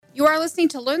are listening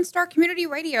to Lone Star Community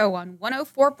Radio on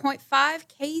 104.5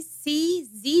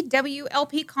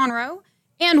 KCZWLP Conroe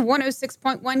and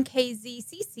 106.1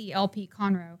 KZCCLP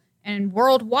Conroe, and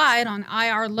worldwide on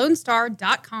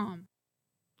irlonestar.com.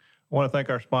 I want to thank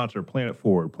our sponsor, Planet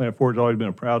Ford. Planet Ford has always been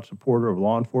a proud supporter of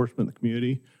law enforcement in the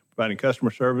community, providing customer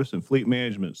service and fleet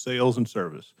management, sales, and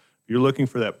service. If you're looking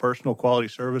for that personal quality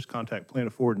service, contact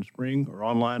Planet Ford in Spring or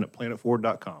online at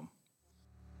planetford.com.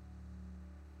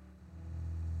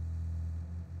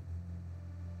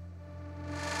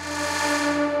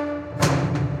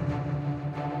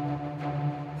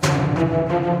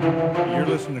 You're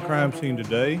listening to Crime Scene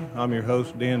Today. I'm your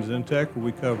host, Dan Zentek, where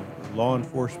we cover law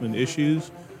enforcement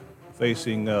issues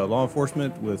facing law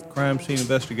enforcement with crime scene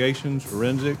investigations,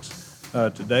 forensics.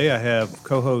 Today I have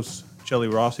co-host Shelly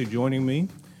Rossi joining me,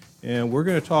 and we're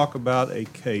going to talk about a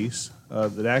case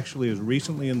that actually is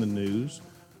recently in the news.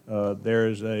 There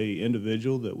is an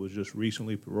individual that was just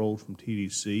recently paroled from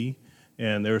TDC,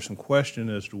 and there's some question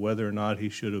as to whether or not he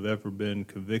should have ever been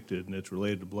convicted, and it's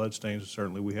related to bloodstains.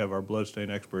 Certainly we have our bloodstain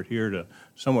expert here to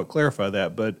somewhat clarify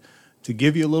that, but to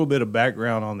give you a little bit of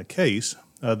background on the case,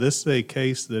 this is a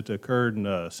case that occurred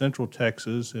in central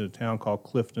Texas in a town called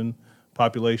Clifton,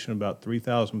 population about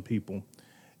 3,000 people.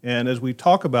 And as we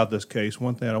talk about this case,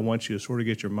 one thing I want you to sort of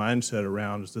get your mindset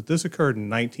around is that this occurred in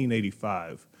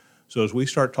 1985. So as we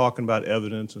start talking about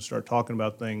evidence and start talking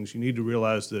about things, you need to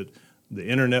realize that the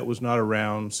internet was not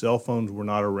around, cell phones were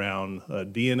not around,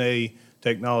 DNA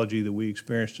technology that we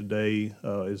experience today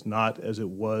is not as it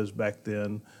was back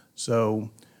then.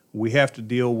 So we have to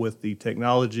deal with the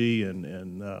technology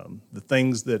and the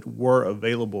things that were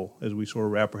available as we sort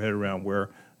of wrap our head around,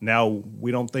 where now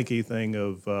we don't think anything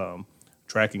of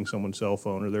tracking someone's cell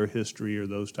phone or their history or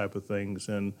those type of things.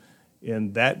 And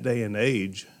in that day and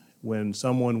age, when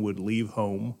someone would leave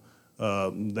home,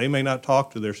 they may not talk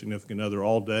to their significant other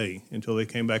all day until they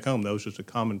came back home. That was just a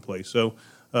commonplace. So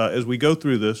as we go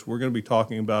through this, we're going to be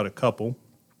talking about a couple,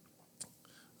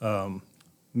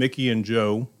 Mickey and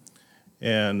Joe,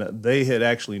 and they had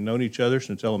actually known each other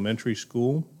since elementary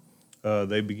school.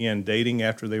 They began dating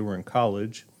after they were in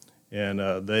college, and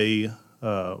they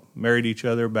married each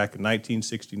other back in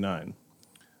 1969.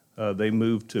 They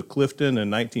moved to Clifton in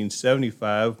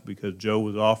 1975 because Joe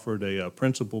was offered a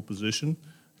principal position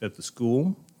at the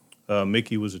school.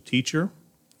 Mickey was a teacher.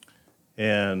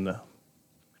 And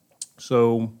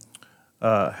so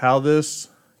how this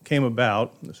came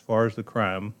about, as far as the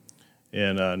crime,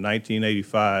 in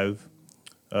 1985,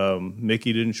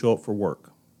 Mickey didn't show up for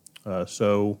work.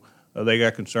 So they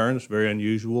got concerned. It's very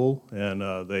unusual,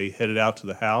 and they headed out to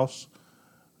the house.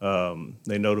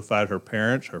 They notified her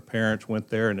parents. Her parents went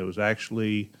there, and it was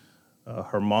actually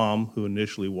her mom who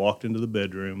initially walked into the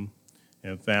bedroom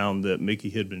and found that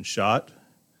Mickey had been shot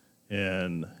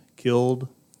and killed,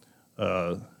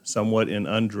 somewhat in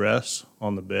undress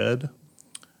on the bed.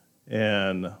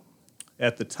 And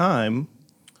at the time,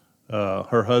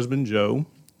 her husband, Joe,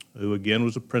 who again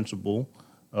was a principal,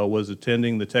 was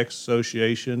attending the Texas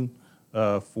Association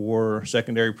for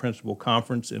Secondary Principal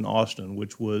Conference in Austin,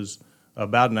 which was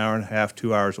about an hour and a half,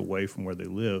 2 hours away from where they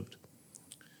lived.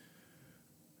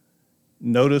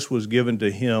 Notice was given to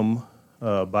him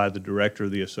by the director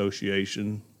of the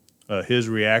association. His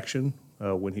reaction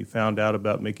when he found out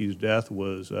about Mickey's death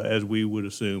was, as we would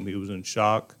assume, he was in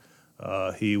shock.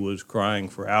 He was crying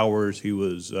for hours. He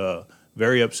was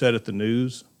very upset at the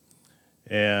news.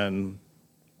 And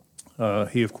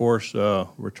he, of course,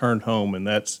 returned home, and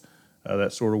that's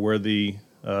sort of where the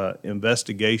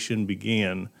investigation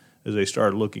began as they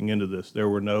started looking into this. There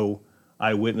were no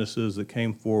eyewitnesses that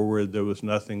came forward. There was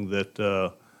nothing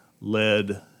that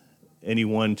led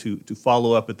anyone to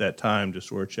follow up at that time, just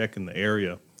sort of checking the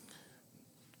area.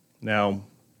 Now,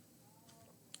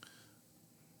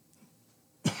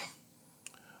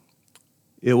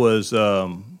 it was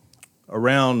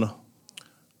around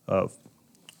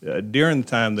during the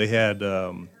time they had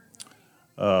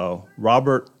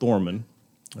Robert Thorman.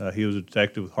 He was a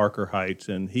detective with Harker Heights,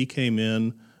 and he came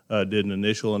in, did an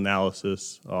initial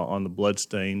analysis on the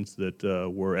bloodstains that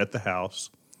were at the house,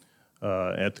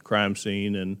 at the crime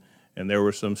scene, and there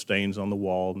were some stains on the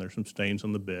wall, and there's some stains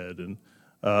on the bed,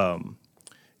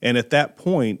 and at that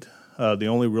point, the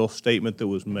only real statement that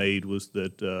was made was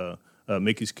that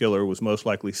Mickey's killer was most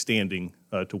likely standing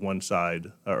to one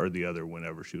side or the other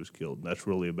whenever she was killed. And that's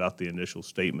really about the initial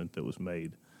statement that was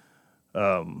made.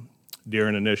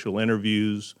 During initial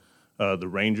interviews, the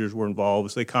Rangers were involved,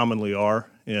 as they commonly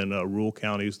are in rural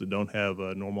counties that don't have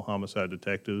normal homicide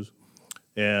detectives.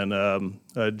 And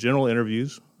general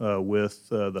interviews with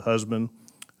the husband.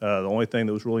 The only thing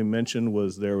that was really mentioned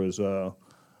was there was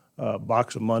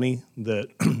box of money that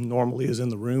normally is in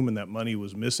the room, and that money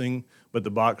was missing, but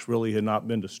the box really had not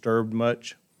been disturbed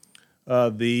much.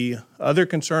 The other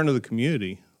concern of the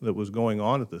community that was going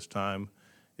on at this time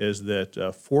is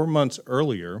that 4 months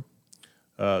earlier,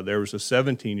 there was a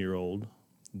 17-year-old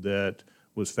that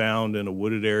was found in a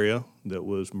wooded area that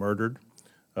was murdered.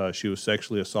 She was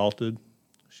sexually assaulted.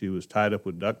 She was tied up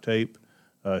with duct tape.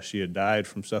 She had died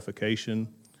from suffocation,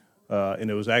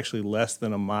 and it was actually less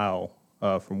than a mile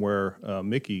from where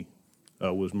Mickey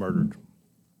was murdered.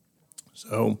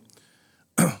 So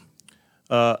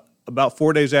about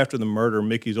 4 days after the murder,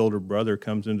 Mickey's older brother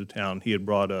comes into town. He had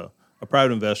brought a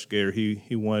private investigator.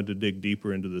 He wanted to dig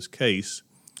deeper into this case.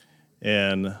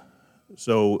 And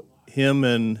so him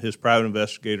and his private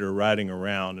investigator are riding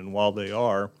around, and while they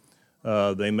are,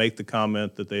 they make the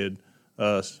comment that they had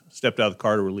stepped out of the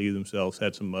car to relieve themselves,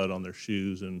 had some mud on their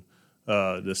shoes, and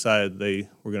decided they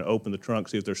were going to open the trunk,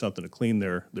 see if there's something to clean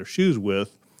their shoes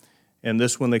with. And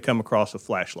this when they come across a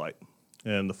flashlight.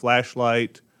 And the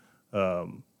flashlight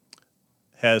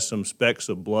has some specks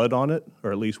of blood on it,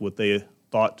 or at least what they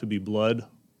thought to be blood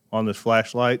on this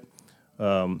flashlight.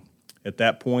 At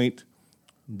that point,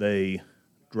 they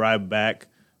drive back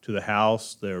to the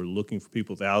house. They're looking for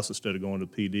people at the house instead of going to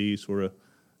PD. Sort of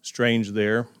strange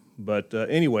there. But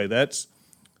anyway, that's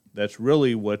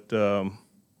really what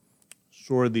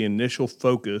sort of the initial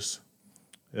focus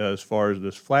as far as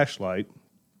this flashlight.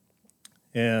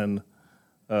 And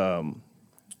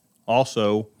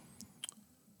also,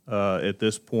 at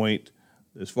this point,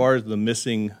 as far as the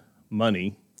missing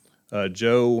money,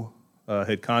 Joe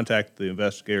had contacted the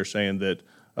investigator saying that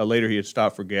later he had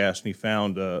stopped for gas and he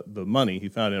found the money. He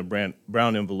found it in a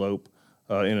brown envelope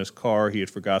in his car. He had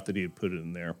forgot that he had put it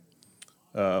in there.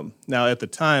 Now, at the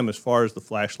time, as far as the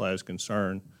flashlight is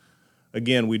concerned,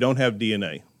 again, we don't have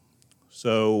DNA.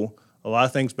 So a lot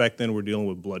of things back then were dealing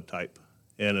with blood type.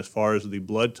 And as far as the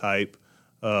blood type,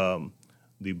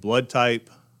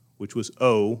 which was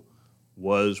O,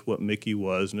 was what Mickey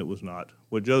was, and it was not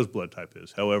what Joe's blood type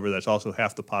is. However, that's also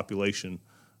half the population,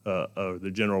 of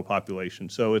the general population.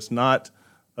 So it's not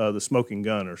the smoking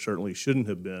gun, or certainly shouldn't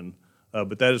have been,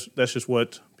 but that's just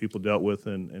what people dealt with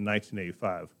in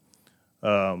 1985.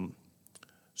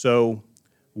 So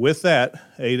with that,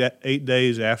 eight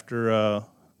days after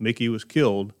Mickey was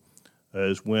killed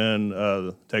is when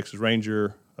the Texas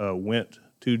Ranger went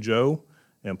to Joe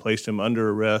and placed him under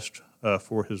arrest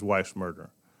for his wife's murder.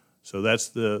 So that's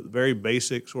the very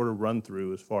basic sort of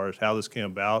run-through as far as how this came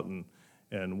about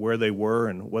and where they were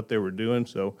and what they were doing.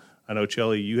 So I know,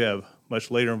 Chelly, you have much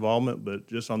later involvement, but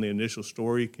just on the initial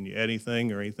story, can you add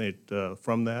anything or anything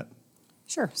from that?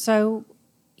 Sure. So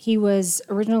he was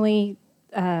originally,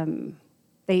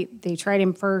 they tried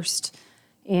him first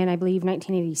in, I believe,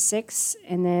 1986,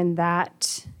 and then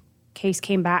that case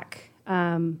came back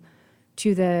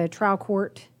to the trial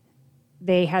court.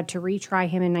 They had to retry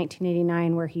him in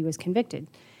 1989 where he was convicted.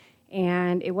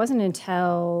 And it wasn't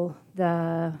until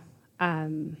the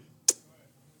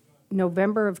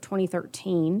November of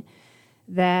 2013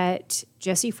 that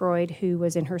Jessie Freud, who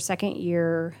was in her second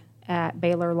year at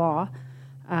Baylor Law,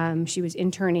 she was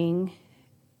interning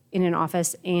in an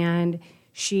office, and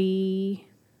she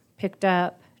picked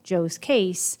up Joe's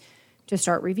case to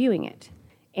start reviewing it.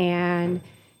 And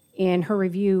in her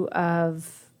review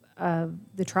of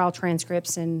the trial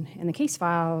transcripts and the case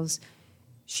files,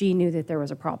 she knew that there was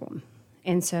a problem.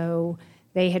 And so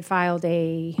they had filed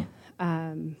a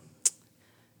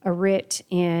writ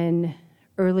in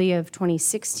early of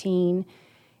 2016,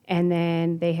 and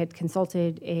then they had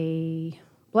consulted a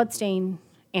bloodstain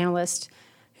analyst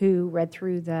who read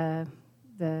through the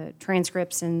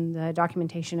transcripts and the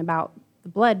documentation about the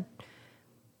blood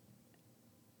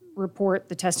report,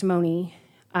 the testimony,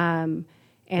 and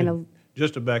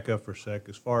just to back up for a sec,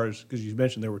 as far as, because you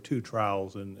mentioned there were two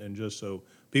trials, and just so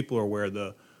people are aware,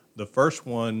 the first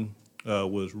one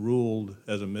was ruled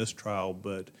as a mistrial,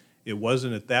 but it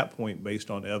wasn't at that point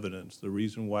based on evidence. The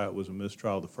reason why it was a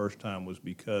mistrial the first time was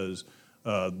because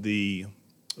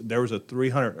there was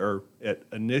a at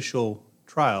initial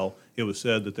trial, it was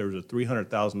said that there was a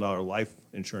 $300,000 life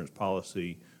insurance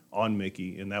policy on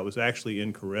Mickey, and that was actually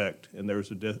incorrect. And there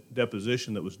was a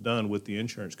deposition that was done with the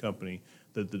insurance company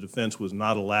that the defense was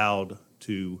not allowed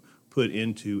to put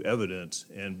into evidence.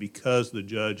 And because the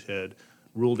judge had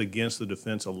ruled against the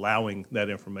defense allowing that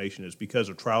information, is because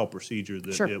of trial procedure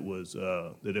that it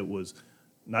was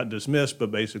not dismissed, but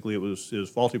basically it was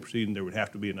faulty proceeding. There would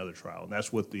have to be another trial, and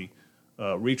that's what the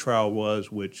retrial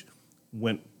was, which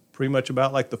went pretty much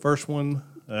about like the first one.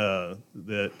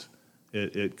 That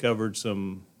it covered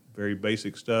some very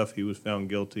basic stuff. He was found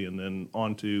guilty, and then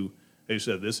on to you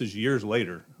said, this is years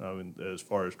later, as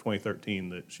far as 2013,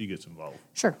 that she gets involved.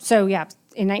 Sure. So, yeah,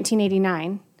 in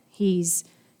 1989, he's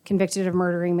convicted of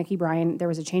murdering Mickey Bryan. There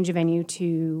was a change of venue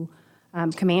to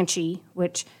Comanche,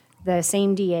 which the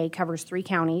same DA covers 3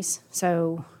 counties.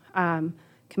 So,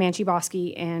 Comanche,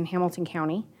 Bosque, and Hamilton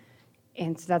County.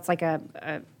 And so that's like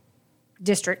a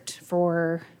district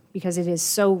because it is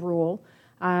so rural.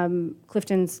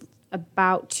 Clifton's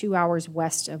about 2 hours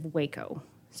west of Waco.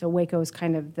 So Waco is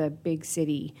kind of the big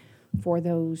city for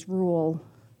those rural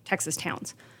Texas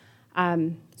towns.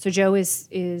 So Joe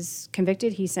is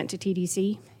convicted. He's sent to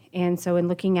TDC. And so in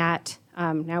looking at,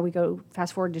 now we go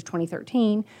fast forward to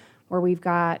 2013, where we've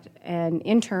got an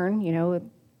intern,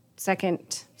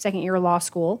 second year of law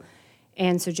school.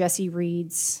 And so Jesse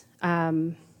reads,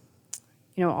 all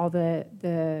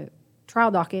the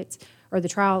trial dockets or the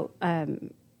trial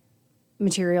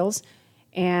materials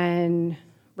and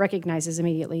recognizes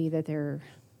immediately that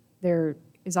there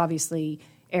is obviously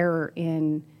error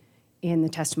in the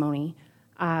testimony.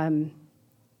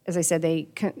 As I said, they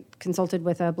consulted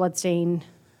with a bloodstain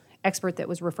expert that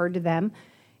was referred to them,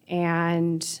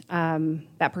 and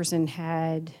that person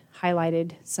had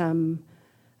highlighted some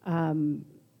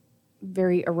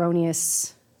very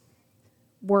erroneous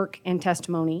work and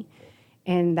testimony,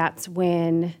 and that's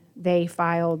when they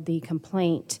filed the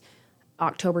complaint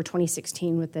October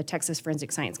 2016 with the Texas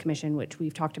Forensic Science Commission, which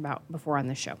we've talked about before on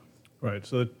this show. Right.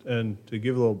 So, and to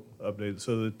give a little update,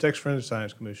 so the Texas Forensic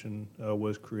Science Commission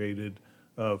was created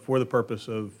for the purpose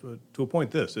of, to appoint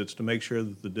this. It's to make sure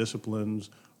that the disciplines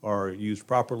are used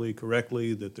properly,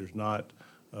 correctly, that there's not,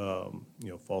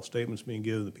 false statements being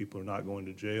given, that people are not going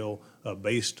to jail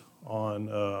based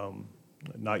on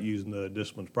not using the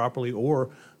disciplines properly,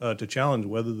 or to challenge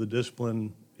whether the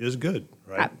discipline is good,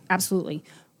 right? Absolutely.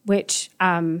 Which,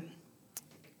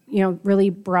 really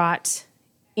brought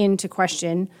into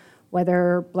question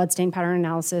whether bloodstain pattern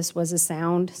analysis was a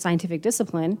sound scientific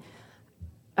discipline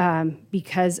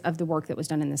because of the work that was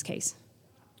done in this case.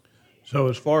 So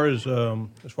as far as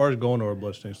going over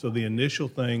bloodstain, so the initial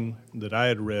thing that I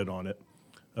had read on it,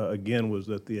 again, was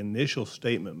that the initial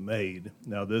statement made,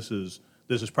 now this is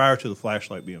prior to the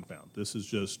flashlight being found. This is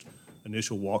just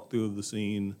initial walkthrough of the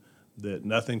scene, that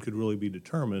nothing could really be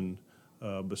determined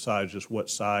besides just what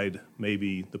side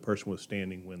maybe the person was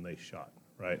standing when they shot,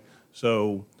 right?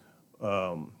 So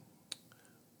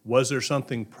was there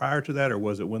something prior to that, or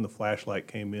was it when the flashlight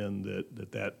came in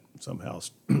that somehow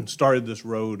started this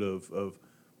road of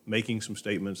making some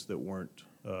statements that were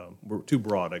too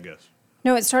broad, I guess?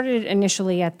 No, it started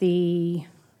initially at the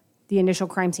initial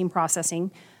crime scene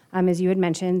processing. As you had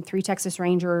mentioned, 3 Texas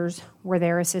Rangers were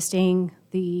there assisting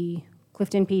the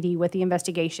Clifton PD with the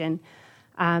investigation.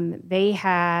 They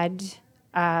had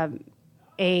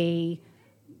a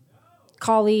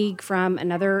colleague from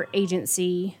another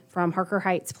agency from Harker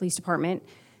Heights Police Department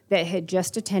that had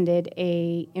just attended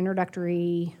a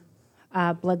introductory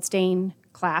bloodstain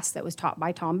class that was taught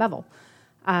by Tom Bevel.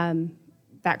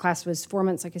 That class was 4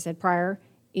 months, like I said, prior,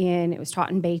 and it was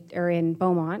taught in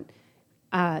Beaumont.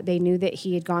 They knew that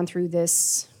he had gone through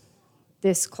this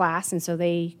class, and so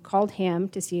they called him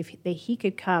to see if he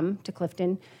could come to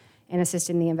Clifton and assist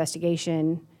in the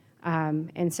investigation.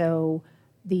 And so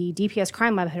the DPS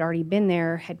crime lab had already been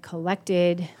there, had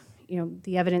collected,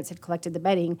 the evidence, had collected the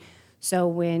bedding. So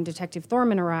when Detective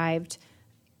Thorman arrived,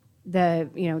 the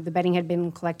bedding had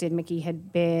been collected. Mickey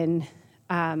had been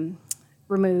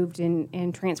removed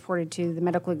and transported to the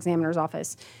medical examiner's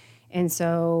office. And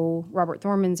so Robert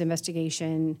Thorman's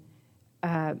investigation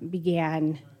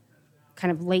began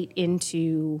kind of late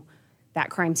into that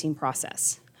crime scene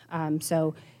process.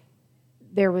 So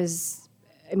there was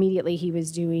immediately he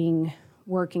was doing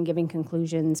work and giving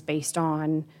conclusions based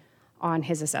on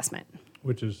his assessment.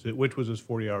 Which was his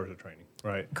 40 hours of training,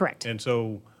 right? Correct. And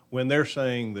so when they're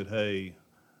saying that, hey,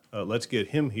 let's get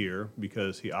him here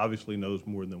because he obviously knows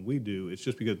more than we do, it's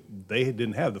just because they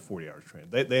didn't have the 40 hours training.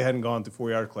 They hadn't gone through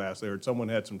 40 hour class. They heard someone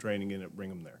had some training in it, bring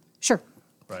them there. Sure.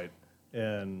 Right.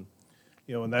 And,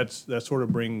 and that sort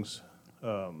of brings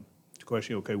to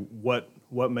question, okay, what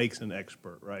makes an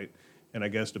expert, right? And I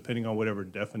guess depending on whatever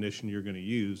definition you're going to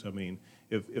use, I mean,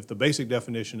 if the basic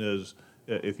definition is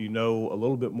if you know a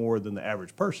little bit more than the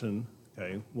average person,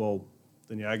 okay, well,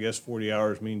 then yeah, I guess 40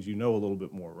 hours means you know a little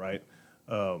bit more, right?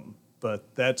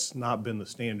 But that's not been the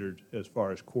standard as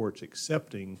far as courts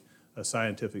accepting a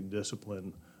scientific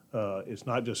discipline. It's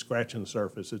not just scratching the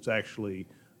surface. It's actually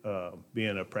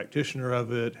being a practitioner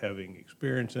of it, having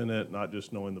experience in it, not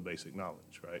just knowing the basic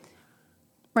knowledge, right?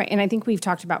 Right, and I think we've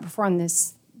talked about before on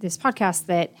this podcast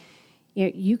that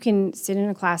you can sit in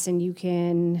a class and you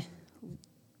can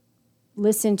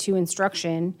listen to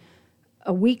instruction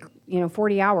a week,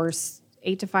 40 hours,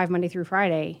 8 to 5, Monday through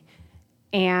Friday.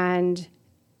 And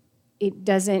it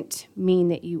doesn't mean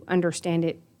that you understand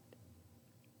it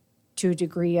to a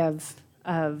degree of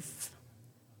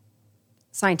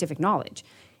scientific knowledge.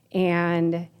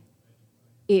 And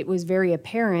it was very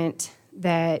apparent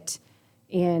that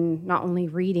in not only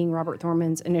reading Robert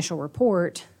Thorman's initial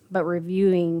report, but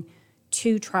reviewing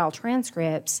 2 trial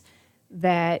transcripts,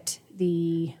 that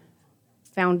the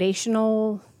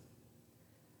foundational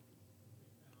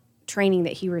training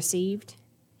that he received,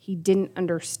 he didn't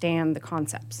understand the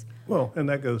concepts. Well, and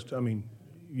that goes to,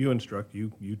 you instruct,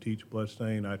 you teach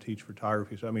bloodstain, I teach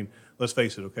photography. So, let's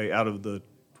face it, okay, out of the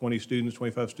 20 students,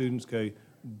 25 students, okay,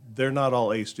 they're not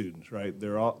all A students, right?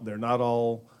 They're not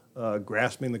all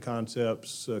grasping the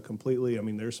concepts completely.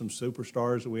 There's some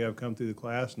superstars that we have come through the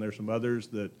class, and there's some others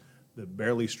that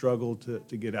barely struggle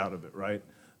to get out of it, right?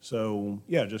 So,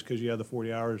 yeah, just because you have the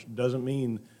 40 hours doesn't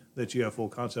mean that you have full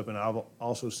concept. And I've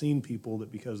also seen people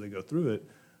that because they go through it,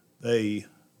 they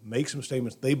make some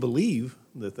statements they believe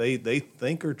that they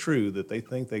think are true, that they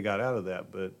think they got out of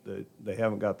that, but they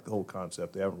haven't got the whole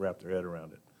concept. They haven't wrapped their head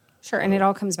around it. Sure, and it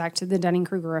all comes back to the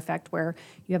Dunning-Kruger effect, where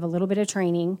you have a little bit of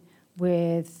training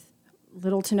with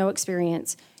little to no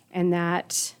experience, and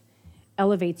that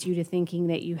elevates you to thinking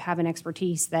that you have an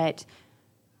expertise that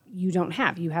you don't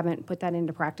have. You haven't put that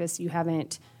into practice. You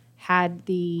haven't had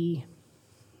the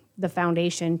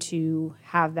foundation to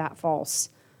have that false,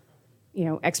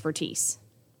 expertise.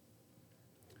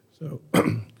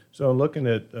 So looking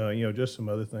at, just some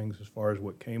other things as far as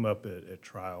what came up at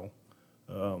trial,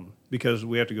 because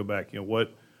we have to go back,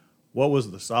 what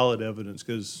was the solid evidence?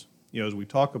 Because, as we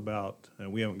talk about,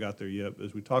 and we haven't got there yet, but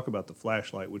as we talk about the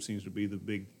flashlight, which seems to be the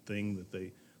big thing that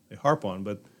they harp on,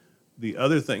 but the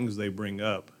other things they bring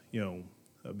up,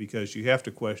 because you have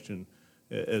to question,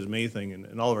 as many things,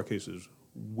 in all of our cases,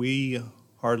 we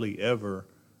hardly ever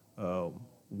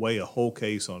weigh a whole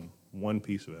case on one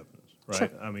piece of evidence,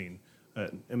 right? Sure.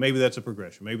 And maybe that's a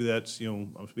progression. Maybe that's,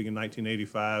 I'm speaking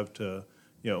 1985 to,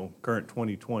 current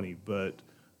 2020. But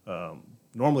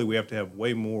normally we have to have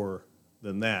way more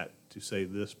than that to say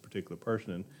this particular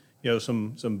person. And,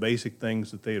 some basic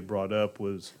things that they had brought up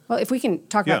was... Well, if we can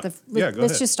talk about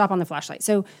let's just stop on the flashlight.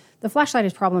 So the flashlight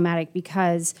is problematic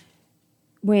because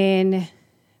when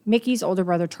Mickey's older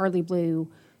brother, Charlie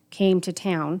Blue, came to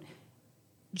town,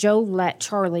 Joe let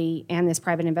Charlie and this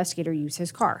private investigator use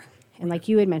his car. And like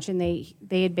you had mentioned,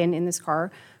 they had been in this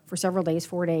car for several days,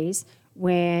 4 days.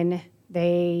 When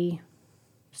they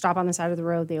stop on the side of the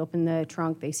road, they open the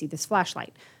trunk, they see this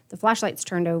flashlight. The flashlight's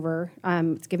turned over.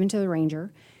 It's given to the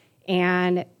ranger.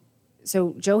 And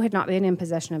so Joe had not been in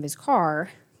possession of his car,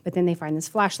 but then they find this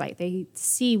flashlight. They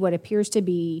see what appears to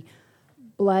be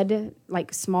blood,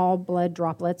 like small blood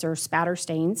droplets or spatter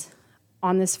stains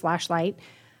on this flashlight.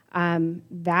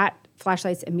 That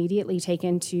flashlight's immediately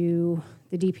taken to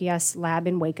the DPS lab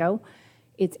in Waco.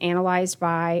 It's analyzed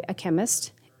by a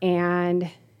chemist, and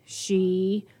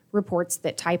she reports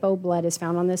that type O blood is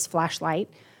found on this flashlight.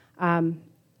 And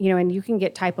you can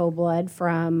get type O blood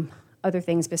from other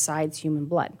things besides human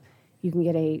blood. You can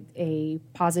get a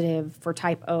positive for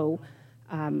type O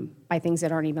by things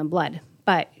that aren't even blood.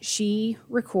 But she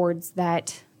records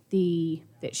that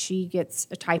she gets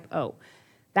a type O.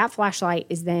 That flashlight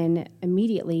is then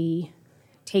immediately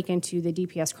taken to the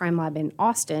DPS crime lab in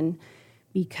Austin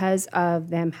because of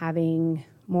them having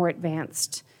more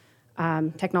advanced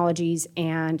technologies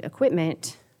and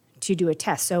equipment to do a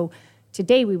test. So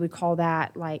today we would call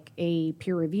that like a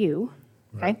peer review,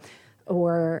 okay? Right.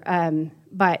 Or,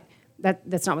 but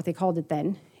that's not what they called it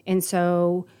then. And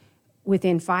so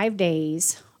within 5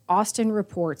 days, Austin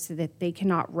reports that they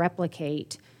cannot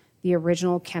replicate the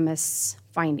original chemist's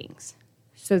findings.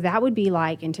 So that would be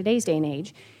like, in today's day and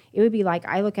age, it would be like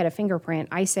I look at a fingerprint,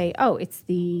 I say, oh, it's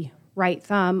the right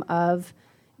thumb of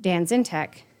Dan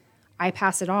Zintek. I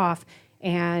pass it off,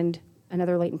 and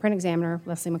another latent print examiner,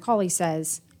 Leslie McCauley,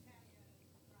 says,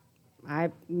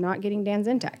 I'm not getting Dan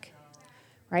Zintek,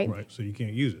 right? Right, so you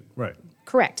can't use it, right.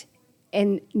 Correct.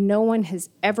 And no one has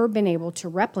ever been able to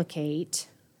replicate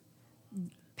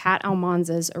Pat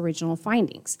Almanza's original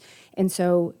findings. And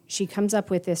so she comes up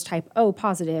with this type O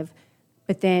positive,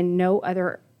 but then no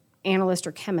other analyst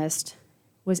or chemist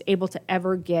was able to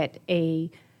ever get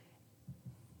the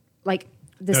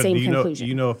same conclusion. Do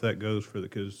you know if that goes for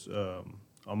because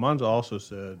Almanza also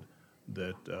said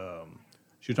that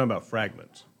she was talking about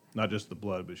fragments, not just the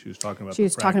blood, but she was talking about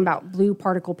talking about blue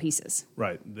particle pieces.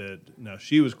 Right. Now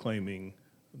she was claiming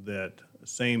that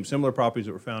similar properties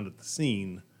that were found at the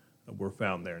scene were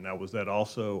found there. Now, was that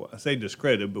also, I say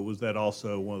discredited, but was that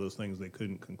also one of those things they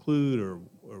couldn't conclude, or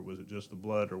was it just the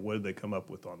blood, or what did they come up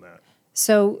with on that?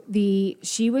 So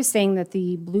she was saying that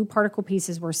the blue particle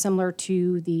pieces were similar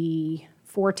to the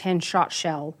 410 shot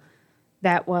shell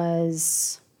that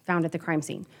was found at the crime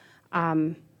scene.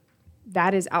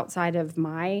 That is outside of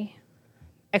my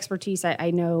expertise.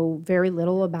 I know very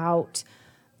little about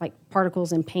like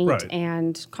particles in paint Right.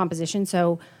 and composition,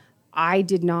 so I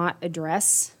did not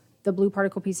address the blue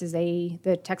particle pieces.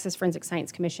 The Texas Forensic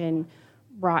Science Commission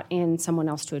brought in someone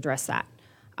else to address that.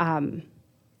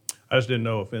 I just didn't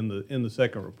know if in the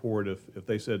second report, if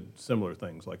they said similar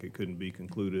things, like it couldn't be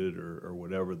concluded or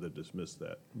whatever, that dismissed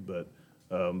that. But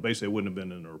basically, it wouldn't have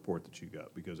been in the report that you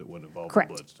got because it wouldn't involve a Correct.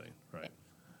 blood stain. Right.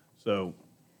 So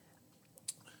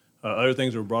other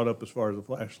things that were brought up as far as the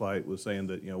flashlight was saying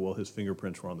that, well, his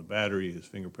fingerprints were on the battery, his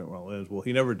fingerprint were on the lens. Well,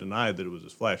 he never denied that it was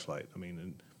his flashlight. I mean,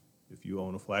 and if you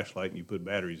own a flashlight and you put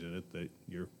batteries in it, that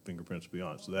your fingerprints will be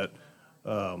on it.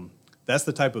 So that's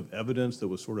the type of evidence that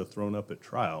was sort of thrown up at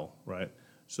trial, right?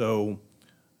 So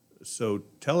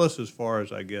tell us, as far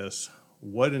as, I guess,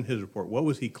 what in his report, what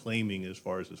was he claiming as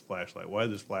far as his flashlight? Why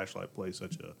did this flashlight play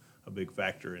such a big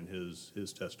factor in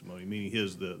his testimony, meaning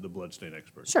the bloodstain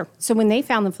expert? Sure. So when they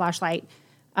found the flashlight,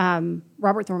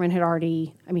 Robert Thorman had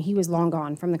already, he was long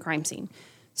gone from the crime scene.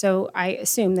 So I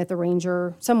assume that the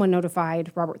ranger, someone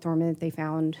notified Robert Thorman that they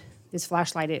found this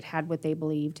flashlight. It had what they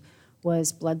believed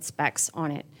was blood specks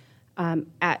on it.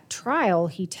 At trial,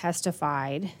 he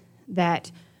testified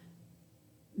that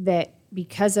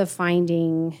because of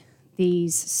finding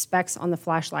these specks on the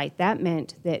flashlight, that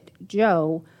meant that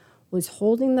Joe was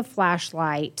holding the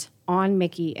flashlight on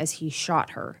Mickey as he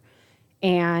shot her.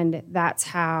 And that's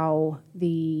how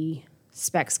the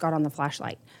specks got on the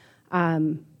flashlight.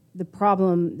 The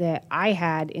problem that I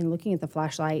had in looking at the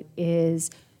flashlight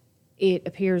is it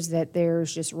appears that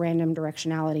there's just random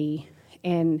directionality,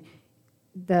 and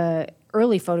the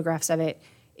early photographs of it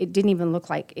didn't even look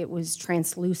like it was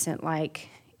translucent, like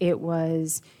it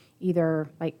was either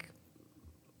like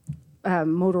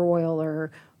motor oil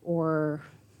or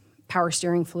power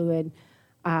steering fluid.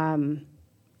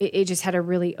 It just had a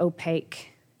really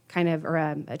opaque kind of, or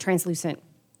a translucent.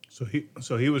 So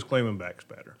he was claiming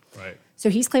backspatter, right? So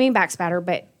he's claiming backspatter,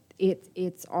 but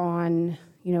it's on,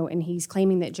 and he's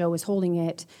claiming that Joe was holding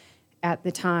it at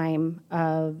the time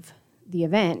of the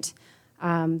event,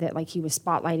 that like he was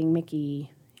spotlighting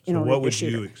Mickey in order to shoot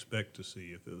her. So what would you expect to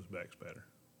see if it was backspatter?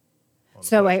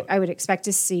 So I would expect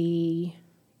to see,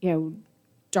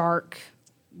 dark,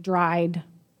 dried,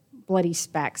 bloody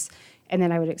specks, and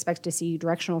then I would expect to see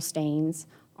directional stains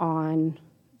on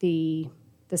the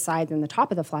sides and the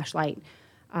top of the flashlight.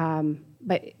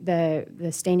 But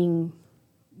the staining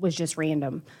was just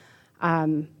random.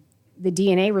 The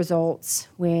DNA results,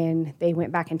 when they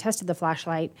went back and tested the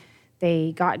flashlight,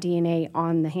 they got DNA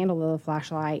on the handle of the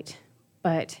flashlight,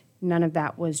 but none of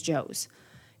that was Joe's.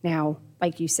 Now,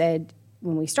 like you said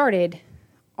when we started,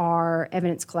 our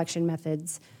evidence collection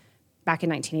methods back in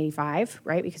 1985,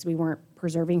 right, because we weren't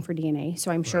preserving for DNA.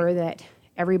 So I'm sure that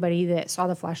everybody that saw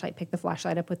the flashlight picked the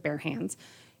flashlight up with bare hands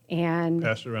and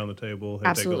passed it around the table. Hey,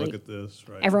 absolutely. Take a look at this.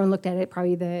 Right. Everyone looked at it.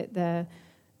 Probably the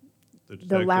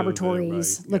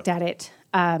laboratories looked at it,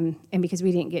 and because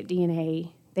we didn't get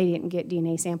DNA, they didn't get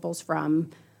DNA samples from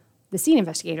the scene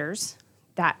investigators.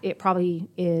 That it probably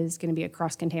is going to be a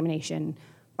cross-contamination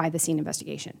by the scene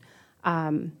investigation.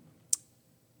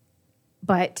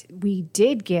 But we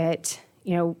did get,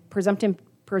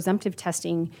 presumptive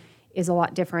testing is a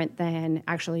lot different than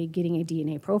actually getting a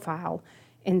DNA profile.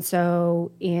 And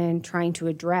so in trying to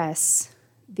address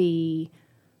the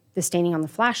staining on the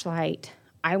flashlight,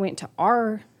 I went to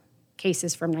our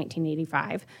cases from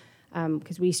 1985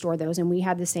 because we store those, and we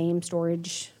had the same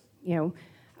storage,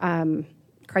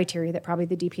 criteria that probably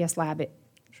the DPS lab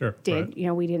did.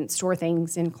 Right. We didn't store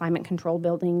things in climate-controlled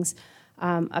buildings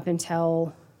up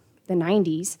until the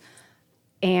 90s.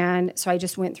 And so I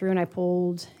just went through and I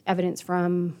pulled evidence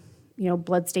from,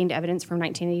 blood-stained evidence from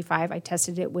 1985. I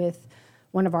tested it with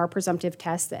one of our presumptive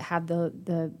tests that had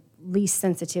the least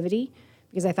sensitivity,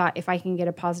 because I thought if I can get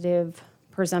a positive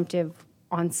presumptive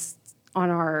on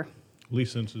our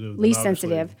least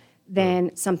sensitive,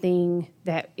 then something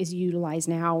that is utilized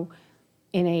now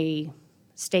in a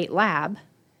state lab,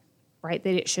 right,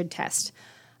 that it should test.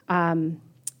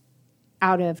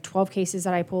 Out of 12 cases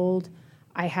that I pulled,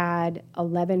 I had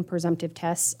 11 presumptive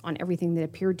tests on everything that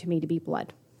appeared to me to be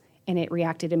blood, and it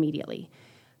reacted immediately.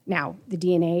 Now, the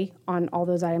DNA on all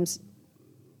those items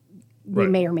we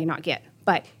may or may not get,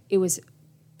 but it was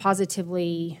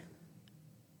positively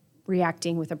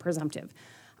reacting with a presumptive.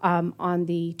 On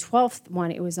the 12th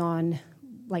one, it was on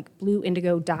like blue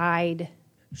indigo dyed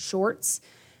shorts.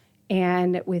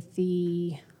 And with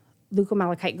the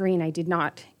leukomalachite green, I did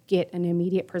not get an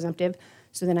immediate presumptive.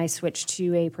 So then I switched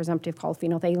to a presumptive called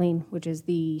phenolphthalein, which is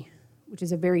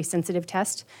a very sensitive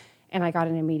test, and I got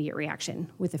an immediate reaction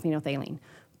with the phenolphthalein.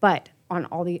 But on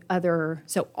all the other,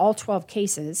 so all 12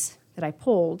 cases that I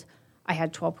pulled, I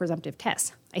had 12 presumptive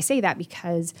tests. I say that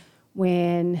because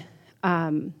when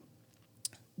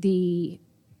the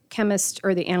chemist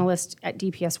or the analyst at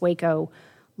DPS Waco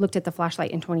looked at the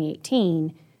flashlight in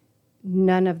 2018,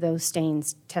 none of those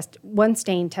stains one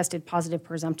stain tested positive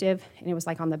presumptive, and it was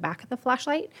like on the back of the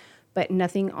flashlight, but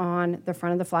nothing on the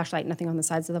front of the flashlight, nothing on the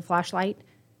sides of the flashlight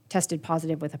tested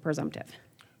positive with a presumptive.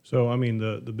 So, I mean,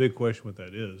 the big question with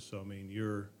that is, so, I mean,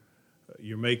 you're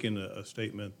making a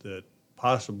statement that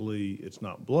possibly it's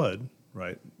not blood,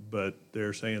 right? But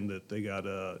they're saying that they got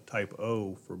a type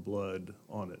O for blood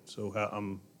on it. So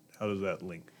how does that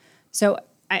link? So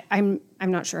I'm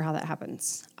not sure how that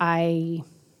happens. I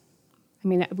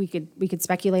mean, we could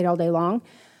speculate all day long.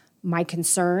 My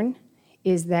concern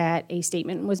is that a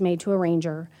statement was made to a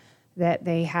ranger that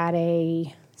they had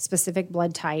a specific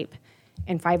blood type,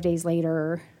 and 5 days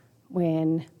later,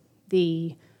 when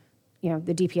the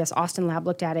DPS Austin lab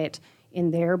looked at it in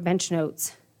their bench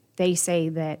notes, they say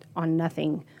that on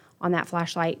nothing on that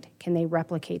flashlight can they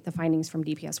replicate the findings from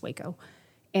DPS Waco.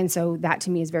 And so that to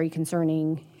me is very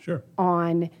concerning. Sure.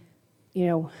 On,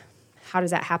 how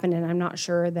does that happen? And I'm not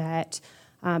sure that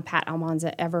Pat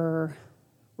Almanza ever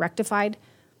rectified.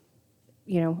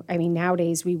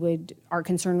 Nowadays our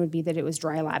concern would be that it was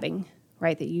dry labbing,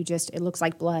 right? That it looks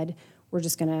like blood. We're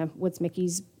just what's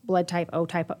Mickey's blood type? O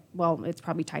type, well, it's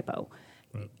probably type O.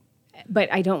 Right.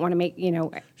 But I don't want to make,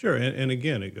 Sure, and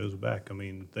again, it goes back. I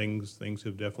mean, things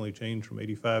have definitely changed from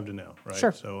 85 to now, right?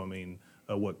 Sure. So, I mean,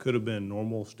 what could have been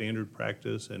normal standard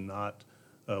practice and not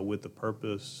with the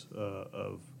purpose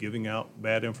of giving out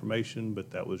bad information,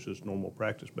 but that was just normal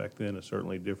practice back then, is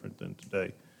certainly different than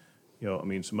today.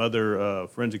 Some other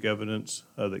forensic evidence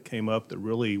that came up that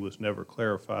really was never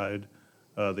clarified.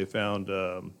 They found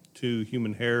 2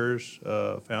 human hairs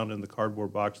found in the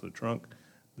cardboard box of the trunk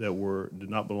that did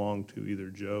not belong to either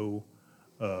Joe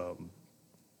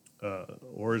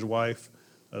or his wife.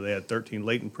 They had 13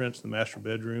 latent prints in the master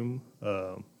bedroom.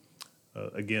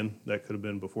 Again, that could have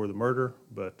been before the murder,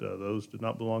 but those did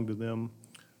not belong to them.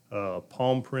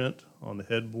 Palm print on the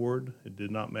headboard, it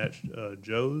did not match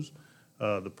Joe's.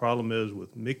 The problem is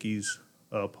with Mickey's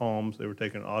palms, they were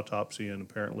taking an autopsy, and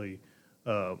apparently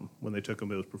when they took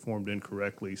them, it was performed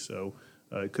incorrectly, so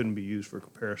it couldn't be used for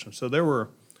comparison. So there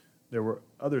were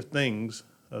other things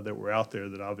that were out there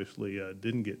that obviously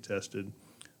didn't get tested.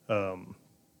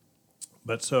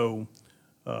 But so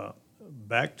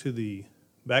back to the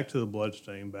blood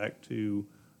stain,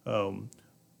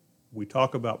 we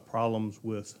talk about problems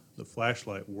with the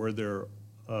flashlight. Were there,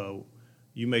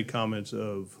 you made comments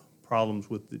of problems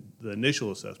with the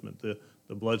initial assessment, the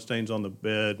blood stains on the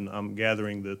bed, and I'm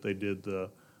gathering that they did the,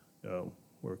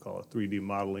 what we call it, 3D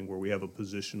modeling, where we have a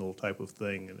positional type of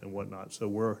thing and whatnot. So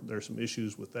were there some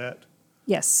issues with that?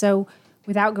 Yes. So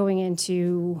without going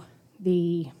into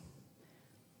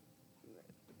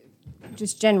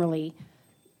just generally,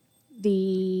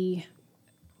 the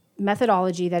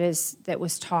methodology that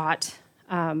was taught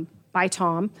by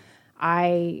Tom,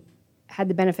 I had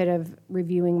the benefit of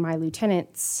reviewing my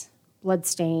lieutenant's blood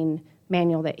stain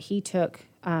manual that he took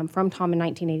from Tom in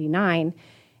 1989,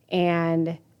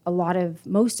 and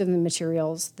most of the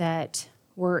materials that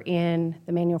were in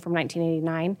the manual from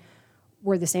 1989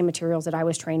 were the same materials that I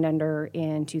was trained under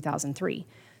in 2003.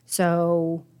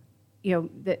 So,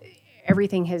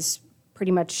 everything has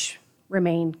pretty much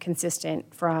remained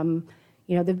consistent from,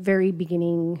 the very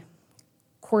beginning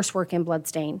coursework in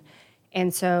bloodstain.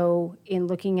 And so in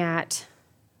looking at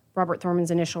Robert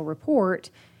Thorman's initial report,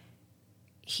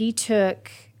 he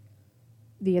took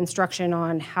the instruction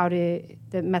on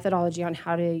the methodology on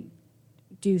how to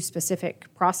do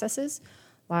specific processes,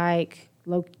 like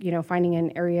finding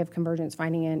an area of convergence,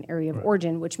 finding an area of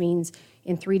origin, which means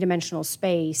in 3-dimensional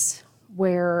space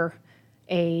where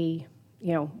a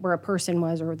person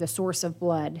was, or the source of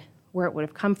blood, where it would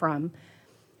have come from.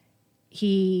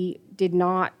 He did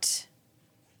not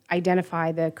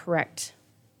identify the correct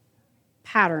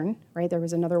pattern, right? There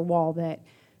was another wall that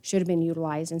should have been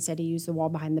utilized. Instead, he used the wall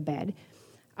behind the bed.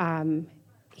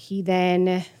 He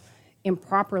then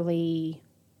improperly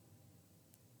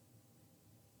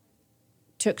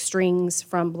took strings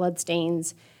from blood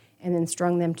stains and then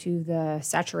strung them to the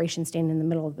saturation stain in the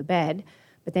middle of the bed,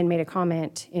 but then made a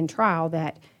comment in trial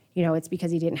that, it's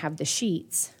because he didn't have the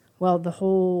sheets. Well, the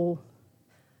whole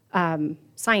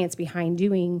science behind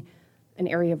doing an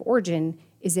area of origin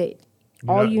is that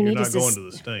all you need is you're not going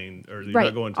to the stain, or you're right.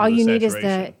 not going to all the you need is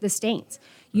saturation. the stains.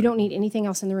 You don't need anything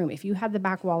else in the room. If you had the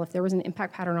back wall, if there was an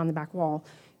impact pattern on the back wall,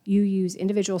 you use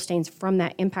individual stains from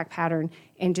that impact pattern,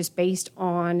 and just based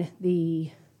on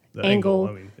the angle.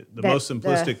 I mean, the that most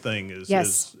simplistic thing is,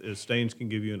 yes. is stains can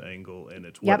give you an angle, and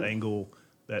it's Yep. what angle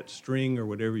that string or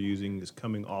whatever you're using is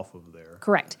coming off of there.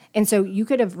 Correct. And so you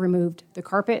could have removed the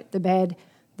carpet, the bed,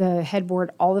 the headboard,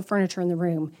 all the furniture in the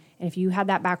room, and if you had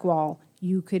that back wall,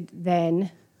 you could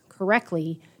then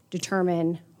correctly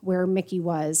determine where Mickey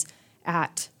was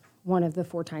at one of the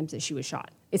 4 times that she was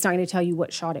shot. It's not going to tell you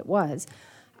what shot it was.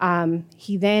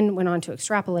 He then went on to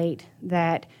extrapolate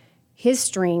that his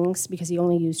strings, because he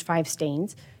only used 5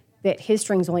 stains, that his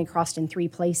strings only crossed in 3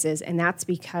 places, and that's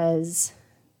because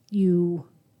he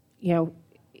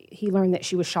learned that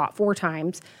she was shot 4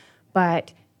 times,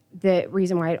 but the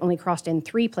reason why it only crossed in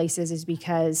 3 places is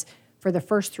because for the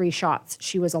first 3 shots,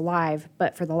 she was alive,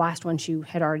 but for the last one, she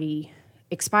had already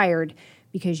expired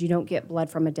because you don't get blood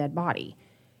from a dead body.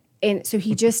 And so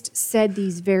he just said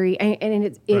these very, and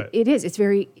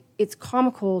Right. it's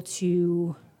comical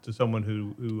to someone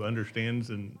who understands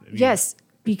and I mean, yes,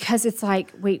 because it's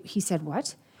like, wait, he said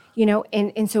what?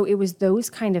 And so it was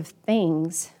those kind of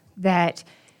things that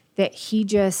he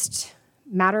just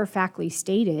matter-of-factly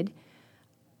stated,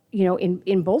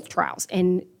 in both trials.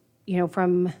 And,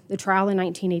 from the trial in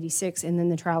 1986 and then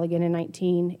the trial again in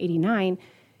 1989,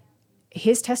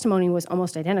 his testimony was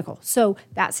almost identical. So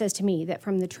that says to me that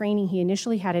from the training he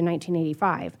initially had in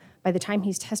 1985, by the time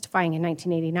he's testifying in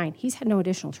 1989, he's had no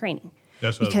additional training.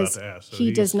 That's what I was about to ask. So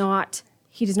he does not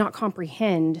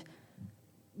comprehend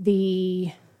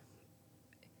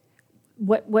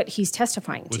what he's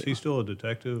testifying to. Was he still a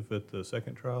detective at the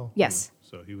second trial? Yes.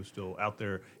 So he was still out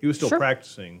there. He was still Sure.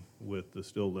 practicing with the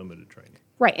still limited training.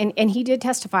 Right, and he did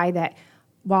testify that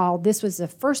while this was the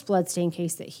first bloodstain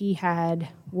case that he had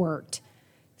worked,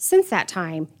 since that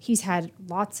time, he's had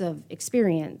lots of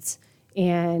experience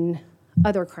in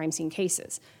other crime scene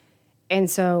cases. And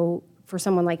so for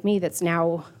someone like me that's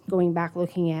now going back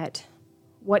looking at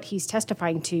what he's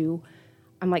testifying to,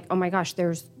 I'm like, oh my gosh,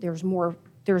 there's more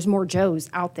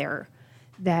Joes out there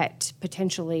that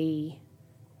potentially,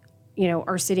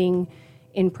 are sitting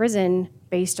in prison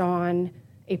based on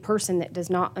a person that does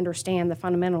not understand the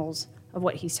fundamentals of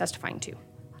what he's testifying to.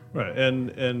 Right,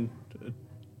 and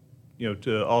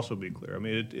to also be clear, I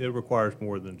mean, it requires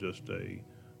more than just a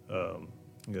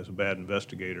bad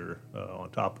investigator on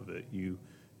top of it. You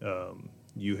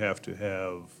have to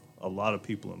have a lot of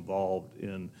people involved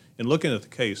in looking at the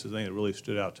case. The thing that really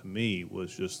stood out to me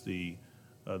was just the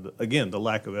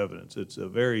lack of evidence. It's a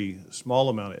very small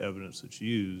amount of evidence that's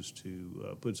used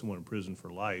to put someone in prison for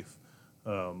life.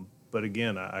 But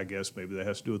again, I guess maybe that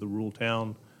has to do with the rural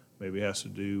town. Maybe it has to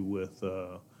do with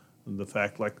the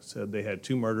fact, like I said, they had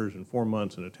 2 murders in 4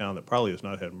 months in a town that probably has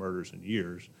not had murders in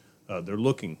years. They're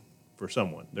looking for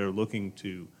someone. They're looking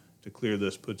to clear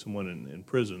this, put someone in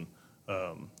prison.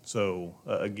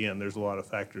 Again, there's a lot of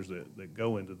factors that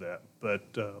go into that.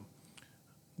 But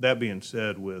that being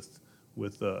said, with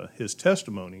his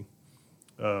testimony,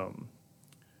 and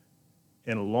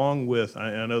along with,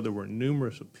 I know there were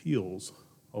numerous appeals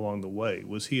along the way.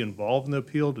 Was he involved in the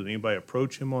appeal? Did anybody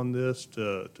approach him on this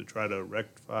to try to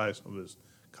rectify some of his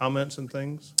comments and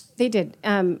things? They did.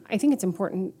 I think it's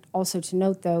important also to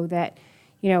note, though, that,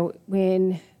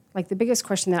 when, the biggest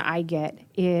question that I get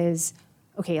is,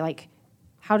 okay,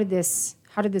 how did this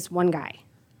one guy,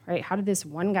 right? How did this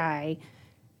one guy,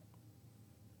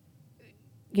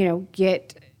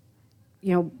 get,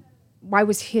 why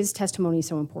was his testimony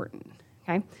so important,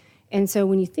 okay? And so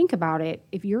when you think about it,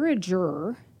 if you're a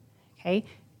juror, okay,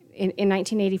 in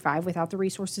 1985, without the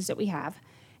resources that we have,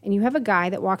 and you have a guy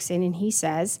that walks in and he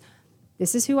says,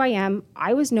 this is who I am.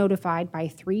 I was notified by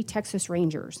 3 Texas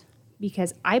Rangers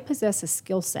because I possess a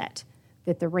skill set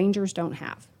that the Rangers don't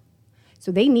have.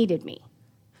 So they needed me.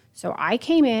 So I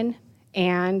came in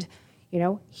and,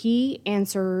 he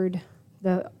answered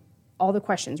all the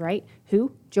questions, right?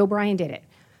 Who? Joe Bryan did it.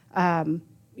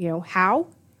 How?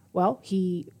 Well,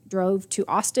 he drove to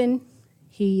Austin.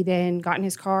 He then got in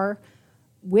his car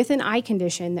with an eye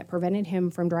condition that prevented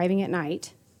him from driving at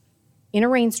night in a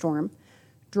rainstorm,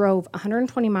 drove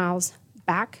 120 miles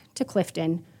back to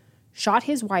Clifton, shot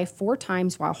his wife 4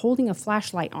 times while holding a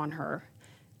flashlight on her,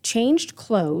 changed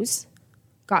clothes,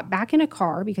 got back in a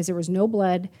car because there was no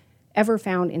blood ever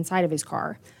found inside of his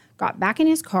car, got back in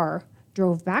his car,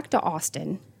 drove back to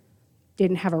Austin,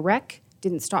 didn't have a wreck,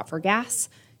 didn't stop for gas,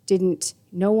 didn't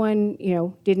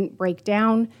break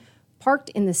down, parked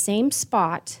in the same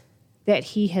spot that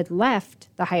he had left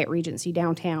the Hyatt Regency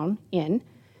downtown Inn,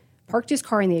 parked his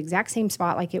car in the exact same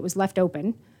spot like it was left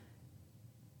open,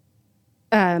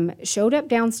 showed up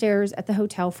downstairs at the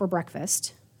hotel for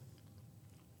breakfast,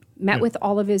 met with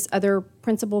all of his other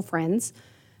principal friends,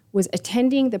 was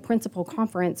attending the principal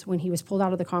conference when he was pulled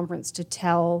out of the conference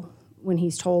when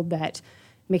he's told that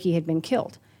Mickey had been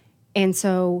killed. And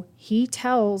so he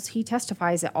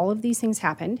testifies that all of these things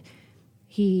happened.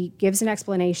 He gives an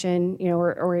explanation,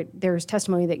 or there's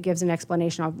testimony that gives an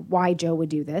explanation of why Joe would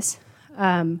do this.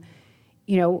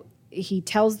 He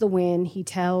tells the when, he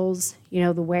tells,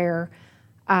 the where.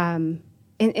 And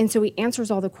so he answers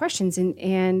all the questions.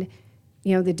 And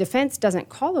the defense doesn't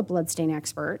call a bloodstain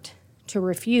expert to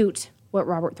refute what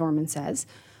Robert Thorman says.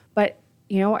 But,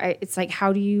 it's like,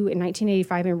 how do you, in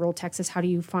 1985 in rural Texas, how do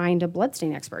you find a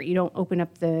bloodstain expert? You don't open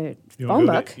up the phone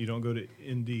book. You don't go to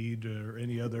Indeed or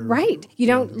any other. Right. You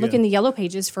don't look in the yellow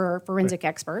pages for a forensic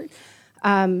expert.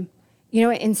 And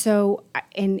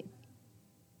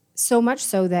so much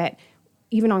so that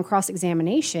even on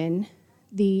cross-examination,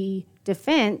 the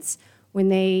defense, when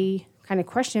they kind of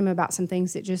question him about some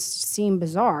things that just seem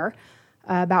bizarre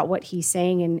about what he's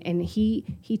saying, and he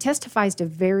testifies to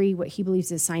what he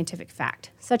believes is scientific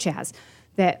fact, such as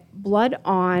that blood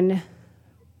on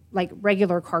like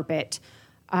regular carpet,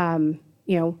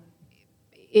 so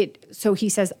he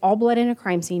says all blood in a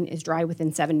crime scene is dry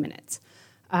within 7 minutes.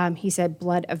 He said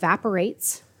blood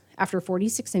evaporates after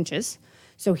 46 inches.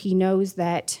 So he knows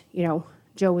that,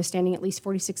 Joe was standing at least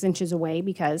 46 inches away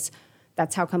because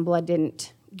that's how come blood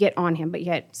didn't get on him, but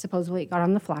yet supposedly it got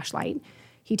on the flashlight.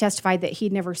 He testified that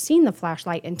he'd never seen the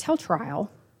flashlight until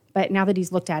trial, but now that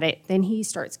he's looked at it, then he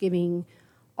starts giving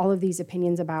all of these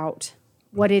opinions about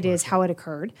what it is, how it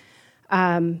occurred.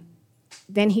 Then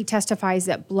he testifies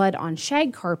that blood on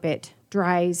shag carpet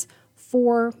dries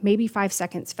 4, maybe 5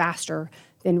 seconds faster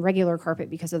than regular carpet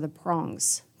because of the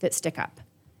prongs that stick up.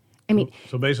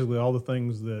 So basically all the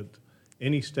things that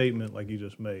any statement like you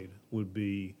just made would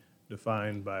be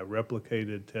defined by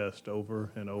replicated test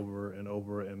over and over and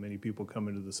over, and many people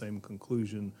coming to the same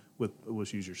conclusion with,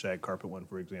 let's use your shag carpet one,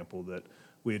 for example, that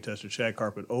we had tested shag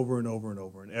carpet over and over and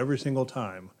over, and every single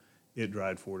time it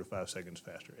dried 4 to 5 seconds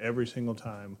faster. Every single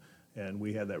time, and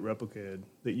we had that replicated,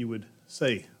 that you would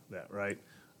say that, right?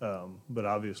 But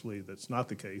obviously that's not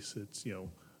the case. It's,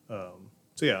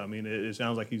 it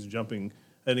sounds like he's jumping.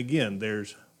 And again,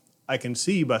 I can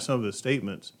see by some of his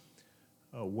statements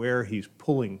where he's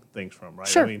pulling things from, right?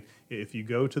 Sure. I mean, if you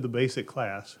go to the basic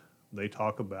class, they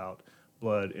talk about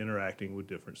blood interacting with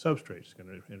different substrates. It's going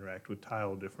to interact with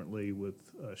tile differently, with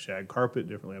shag carpet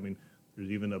differently. I mean,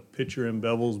 there's even a picture in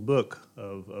Bevel's book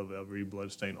of every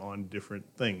blood stain on different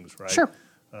things, right? Sure.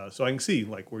 So I can see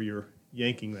like where you're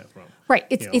yanking that from. Right.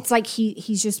 It's like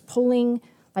he's just pulling,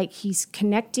 like he's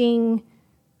connecting,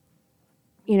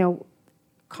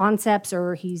 concepts,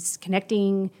 or he's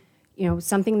connecting,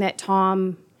 something that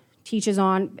Tom teaches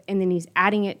on, and then he's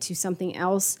adding it to something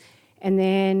else. And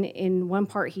then in one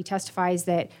part, he testifies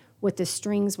that with the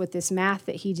strings, with this math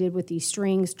that he did with these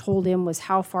strings, told him was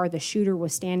how far the shooter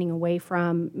was standing away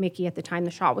from Mickey at the time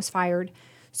the shot was fired.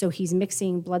 So he's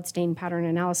mixing bloodstain pattern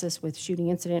analysis with shooting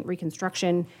incident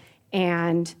reconstruction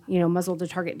and, muzzle to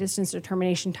target distance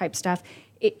determination type stuff.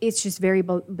 It's just very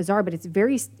bizarre, but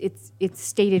it's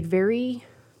stated very,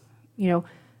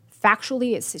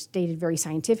 factually, it's stated very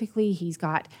scientifically. He's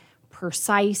got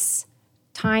precise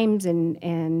times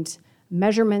and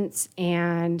measurements,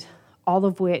 and all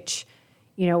of which,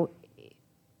 he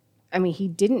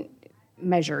didn't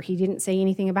measure. He didn't say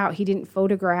anything about, he didn't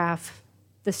photograph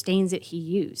the stains that he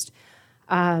used.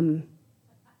 It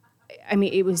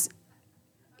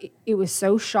was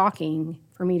so shocking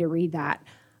for me to read that.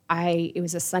 It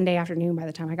was a Sunday afternoon by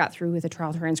the time I got through with the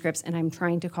trial transcripts, and I'm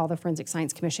trying to call the Forensic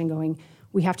Science Commission going,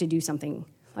 we have to do something.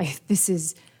 Like, this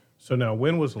is... So now,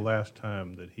 when was the last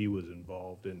time that he was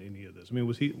involved in any of this? I mean,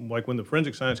 was he, like when the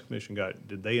Forensic Science Commission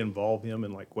did they involve him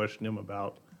and question him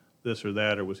about this or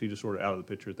that, or was he just sort of out of the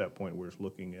picture at that point where it's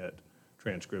looking at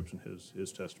transcripts and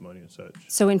his testimony and such?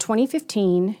 So in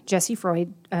 2015, Jesse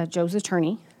Freud, Joe's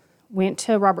attorney, went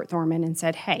to Robert Thorman and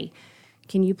said, hey,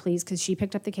 can you please, because she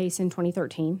picked up the case in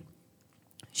 2013,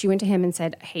 she went to him and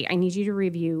said, hey, I need you to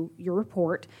review your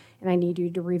report, and I need you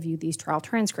to review these trial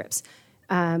transcripts.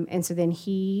 And so then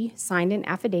he signed an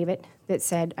affidavit that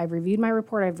said, I've reviewed my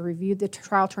report, I've reviewed the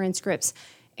trial transcripts,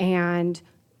 and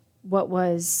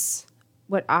the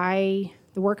work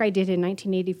I did in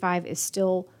 1985 is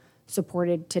still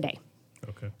supported today.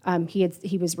 Okay.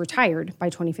 He was retired by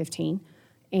 2015,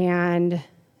 and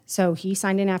so he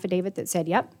signed an affidavit that said,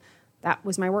 yep, that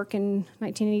was my work in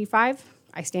 1985.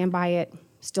 I stand by it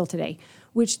still today,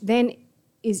 which then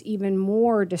is even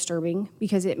more disturbing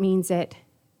because it means that,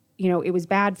 it was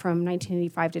bad from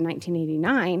 1985 to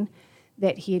 1989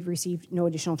 that he had received no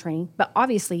additional training, but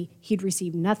obviously he'd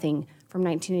received nothing from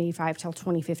 1985 till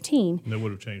 2015. And that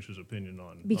would have changed his opinion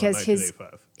on Because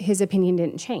 1985. his opinion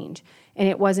didn't change. And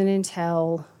it wasn't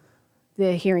until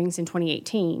the hearings in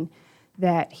 2018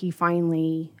 that he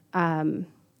finally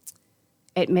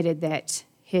admitted that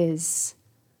his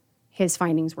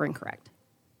findings were incorrect.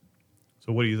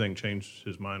 So what do you think changed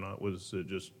his mind on it? Was it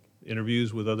just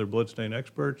interviews with other bloodstain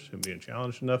experts, him being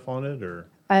challenged enough on it, or?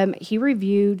 He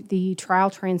reviewed the trial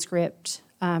transcript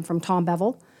from Tom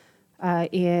Bevel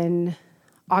in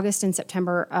August and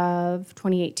September of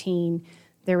 2018.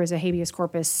 There was a habeas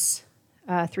corpus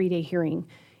 3-day hearing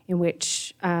in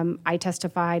which I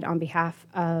testified on behalf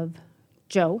of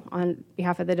Joe, on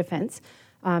behalf of the defense.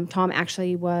 Tom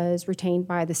actually was retained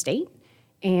by the state,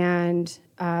 and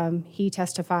he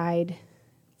testified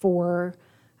for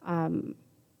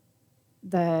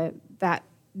that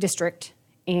district,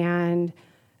 and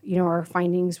our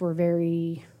findings were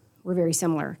very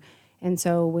similar. And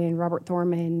so when Robert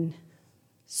Thorman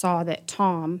saw that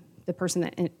Tom, the person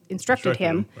that instructed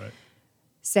him, right,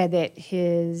 said that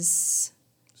his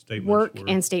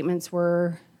statements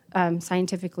were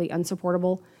scientifically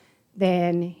unsupportable,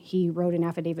 then he wrote an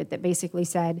affidavit that basically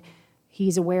said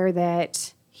he's aware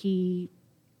that he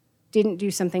didn't do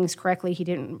some things correctly. He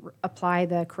didn't apply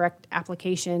the correct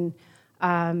application.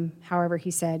 However,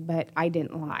 he said, but I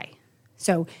didn't lie.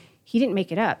 So he didn't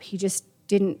make it up. He just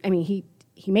didn't, he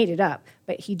made it up,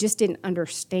 but he just didn't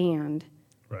understand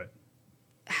right.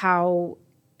 how,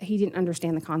 he didn't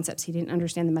understand the concepts. He didn't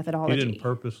understand the methodology. He didn't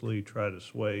purposely try to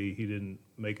sway. He didn't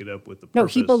make it up with the purpose. No,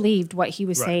 he believed what he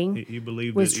was right. saying. He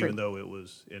believed was it true. even though it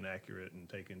was inaccurate and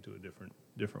taken to a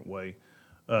different way.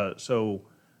 So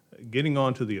getting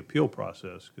on to the appeal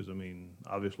process, because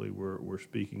obviously we're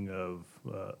speaking of,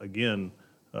 again,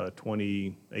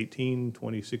 2018,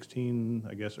 2016,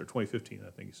 I guess, or 2015,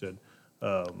 I think he said.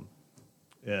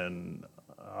 And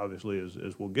obviously,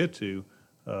 as we'll get to,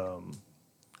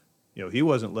 he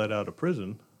wasn't let out of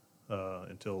prison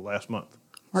until last month.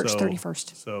 March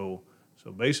 31st. So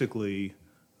basically,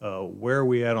 where are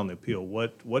we at on the appeal?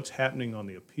 What's happening on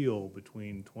the appeal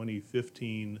between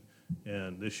 2015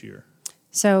 and this year?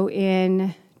 So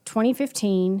in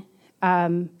 2015,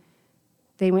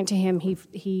 they went to him.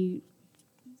 He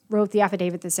wrote the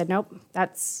affidavit that said, nope,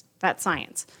 that's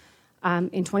science.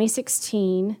 In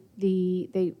 2016,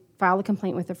 they filed a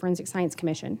complaint with the Forensic Science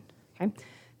Commission. Okay,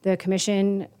 the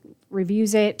commission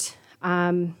reviews it.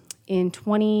 In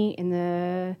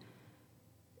the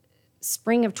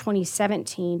spring of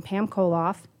 2017, Pam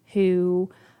Koloff, who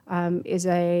is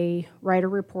a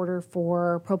writer-reporter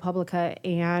for ProPublica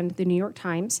and the New York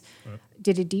Times, right,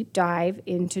 did a deep dive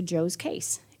into Joe's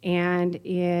case. And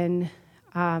in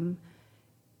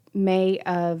May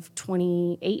of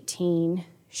 2018,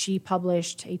 she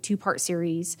published a 2-part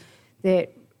series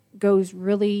that goes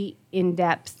really in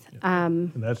depth.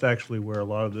 And that's actually where a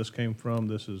lot of this came from.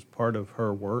 This is part of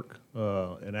her work,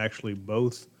 and actually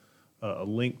both a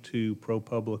link to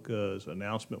ProPublica's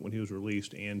announcement when he was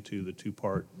released and to the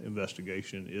 2-part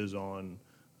investigation is on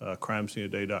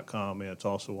crimesceneaday.com, and it's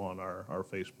also on our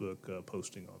Facebook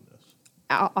posting on this.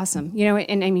 Awesome.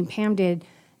 And Pam did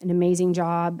an amazing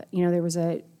job. There was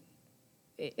in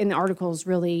the articles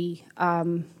really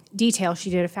detail. She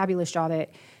did a fabulous job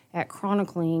at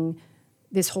chronicling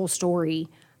this whole story.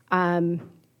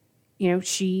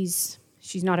 She's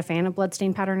not a fan of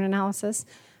bloodstain pattern analysis,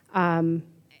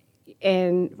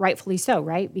 and rightfully so,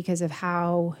 right? Because of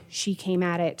how she came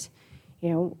at it,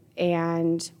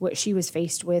 and what she was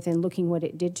faced with, and looking what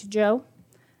it did to Joe.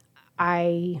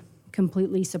 I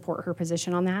completely support her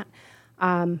position on that.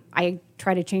 I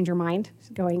try to change her mind,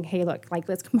 going, hey, look,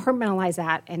 let's compartmentalize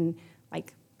that, and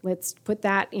let's put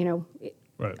that,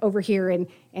 right over here,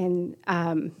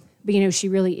 but she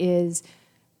really is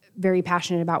very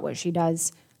passionate about what she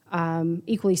does,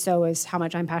 equally so as how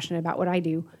much I'm passionate about what I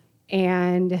do.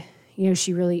 And,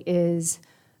 she really is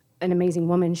an amazing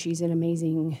woman. She's an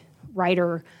amazing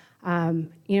writer,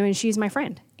 and she's my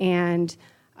friend. And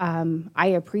I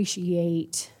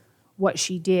appreciate what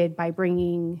she did by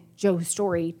bringing Joe's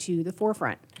story to the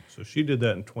forefront. So she did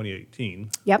that in 2018.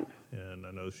 Yep. And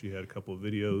I know she had a couple of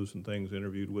videos and things,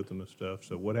 interviewed with him and stuff.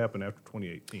 So what happened after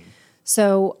 2018?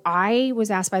 So I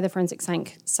was asked by the Forensic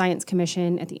Science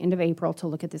Commission at the end of April to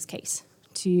look at this case,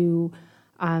 to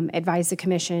advise the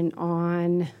commission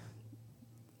on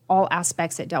all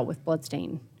aspects that dealt with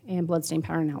bloodstain and bloodstain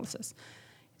pattern analysis.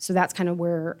 So that's kind of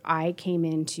where I came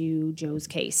into Joe's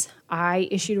case. I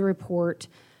issued a report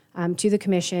to the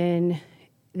commission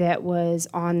that was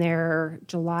on their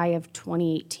July of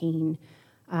 2018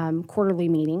 quarterly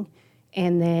meeting.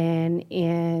 And then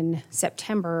in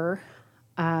September,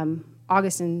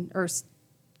 August and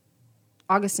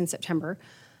September,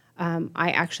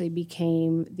 I actually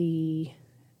became the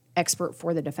expert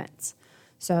for the defense.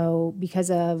 So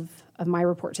because of my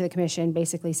report to the commission,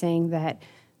 basically saying that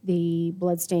the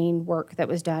bloodstain work that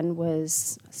was done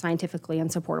was scientifically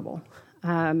unsupportable,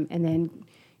 and then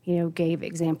gave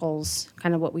examples,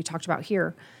 kind of what we talked about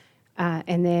here.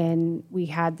 And then we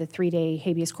had the 3-day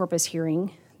habeas corpus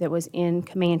hearing that was in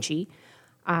Comanche.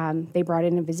 They brought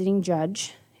in a visiting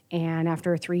judge, and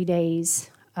after 3 days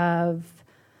of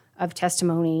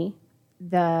testimony,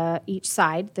 each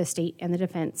side, the state and the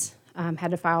defense,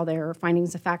 had to file their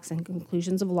findings of facts and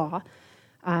conclusions of law.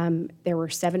 There were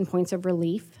 7 points of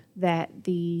relief that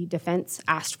the defense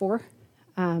asked for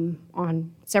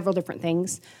on several different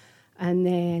things. And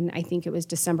then I think it was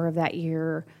December of that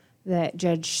year that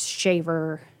Judge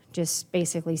Shaver just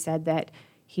basically said that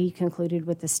he concluded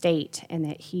with the state and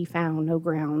that he found no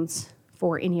grounds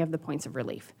for any of the points of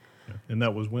relief. And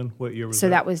that was when? What year was So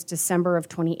that? that was December of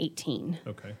 2018.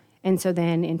 Okay. And so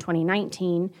then in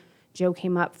 2019, Joe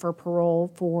came up for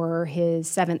parole for his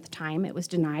 7th time. It was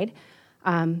denied.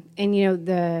 And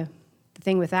the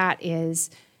thing with that is,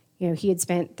 he had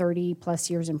spent 30 plus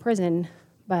years in prison,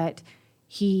 but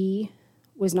he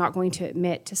was not going to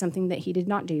admit to something that he did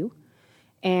not do,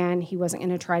 and he wasn't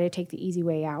going to try to take the easy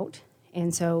way out.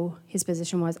 And so his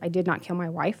position was, I did not kill my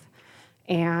wife,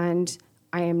 and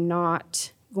I am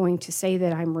not going to say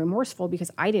that I'm remorseful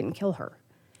because I didn't kill her.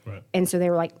 Right. And so they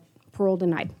were like, parole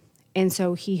denied. And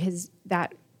so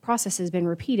that process has been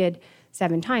repeated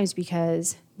 7 times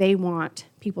because they want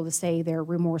people to say they're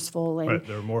remorseful and, Right,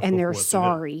 they're remorseful and they're for what they did.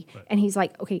 sorry. Right. And he's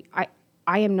like, okay,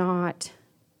 I am not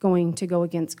going to go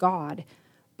against God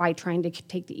by trying to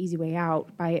take the easy way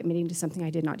out by admitting to something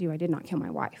I did not do. I did not kill my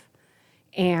wife.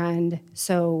 And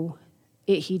so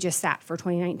he just sat for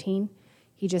 2019.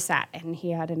 He just sat, and he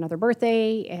had another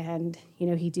birthday, and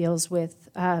he deals with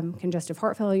congestive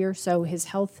heart failure, so his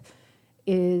health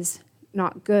is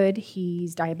not good.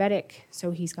 He's diabetic,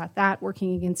 so he's got that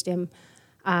working against him.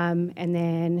 And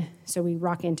then so we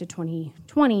rock into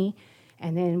 2020,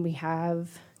 and then we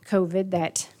have COVID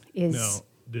that is. Now,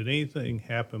 did anything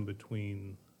happen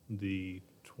between the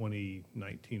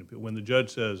 2019 appeal? When the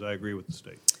judge says, I agree with the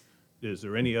state, is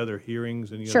there any other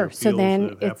hearings, any Sure. other So appeals then that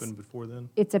have happened before then?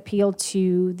 It's appealed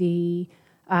to the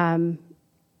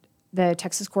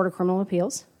Texas Court of Criminal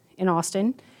Appeals in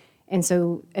Austin. And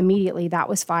so immediately that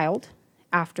was filed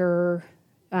after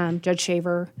Judge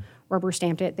Shaver rubber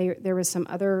stamped it. There was some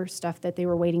other stuff that they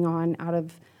were waiting on out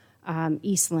of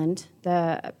Eastland,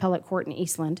 the appellate court in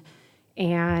Eastland.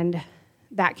 And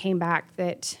that came back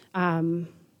that, and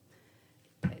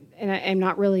I'm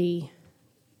not really,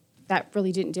 that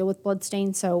really didn't deal with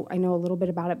bloodstain, so I know a little bit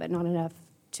about it, but not enough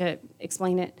to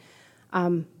explain it.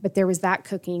 But there was that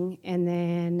cooking, and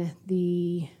then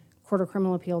the Court of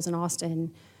Criminal Appeals in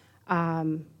Austin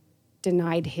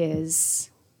denied his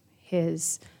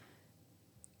His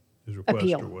request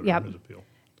appeal. or whatever, Yep. his appeal.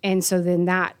 And so then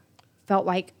that felt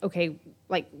like, okay,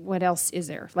 like what else is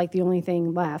there? Like the only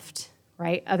thing left,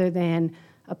 right, other than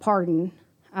a pardon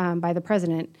by the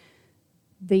president,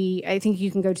 I think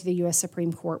you can go to the U.S.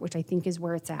 Supreme Court, which I think is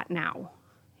where it's at now,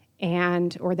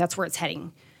 or that's where it's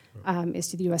heading, is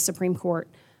to the U.S. Supreme Court.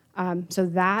 So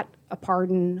that a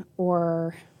pardon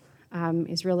or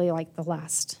is really like the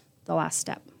last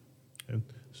step. And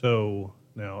so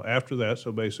now after that,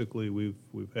 so basically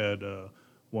we've had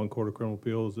one Court of Criminal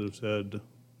Appeals that have said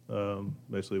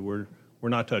basically we're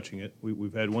not touching it.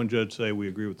 We've had one judge say we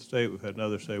agree with the state. We've had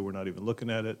another say we're not even looking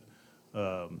at it.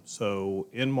 So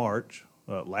in March,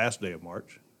 last day of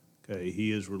March, okay,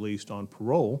 he is released on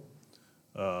parole.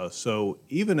 So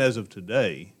even as of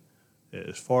today,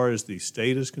 as far as the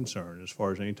state is concerned, as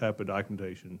far as any type of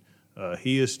documentation,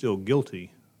 he is still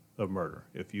guilty of murder.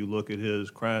 If you look at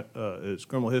his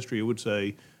criminal history, it would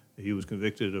say he was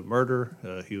convicted of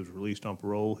murder. He was released on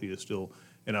parole. He is still,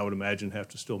 and I would imagine, have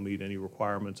to still meet any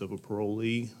requirements of a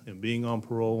parolee and being on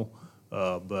parole.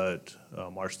 But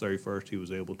March 31st, he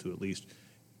was able to at least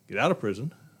get out of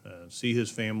prison, see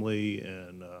his family,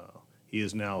 and he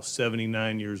is now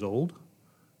 79 years old,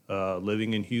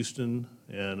 living in Houston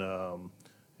and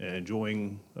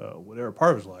enjoying whatever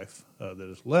part of his life that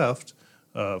is left.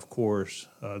 Of course,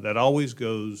 that always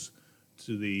goes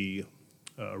to the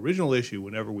original issue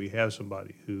whenever we have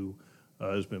somebody who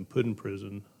has been put in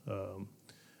prison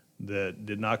that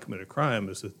did not commit a crime,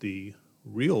 is that the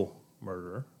real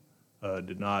murderer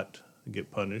did not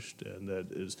get punished, and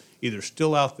that is either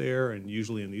still out there, and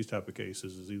usually in these type of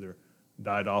cases is either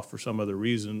died off for some other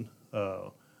reason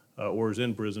or is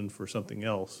in prison for something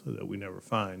else that we never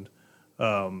find.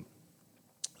 And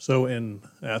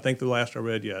I think the last I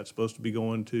read, it's supposed to be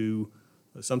going to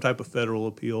some type of federal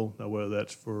appeal. Now, whether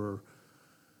that's for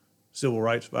civil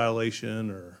rights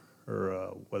violation or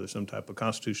whether some type of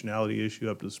constitutionality issue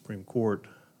up to the Supreme Court.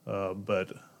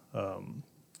 But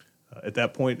at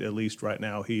that point, at least right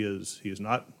now, he is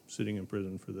not sitting in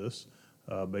prison for this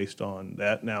based on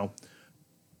that. Now,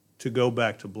 to go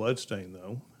back to Bloodstain,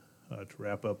 though, to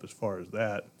wrap up as far as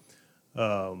that,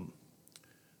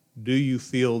 do you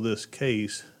feel this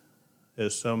case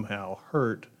has somehow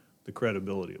hurt the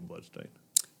credibility of Bloodstain?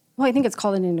 Well, I think it's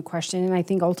called into question, and I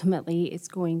think ultimately it's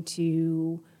going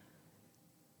to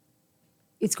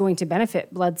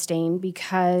benefit Bloodstain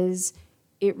because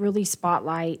it really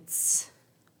spotlights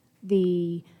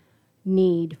the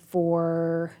need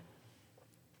for,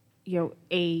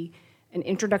 an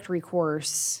introductory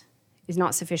course is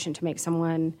not sufficient to make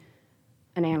someone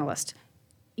an analyst.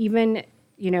 Even,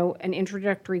 an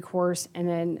introductory course and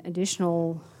an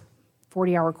additional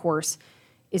 40-hour course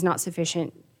is not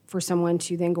sufficient for someone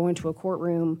to then go into a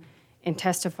courtroom and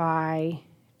testify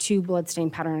to bloodstain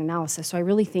pattern analysis. So I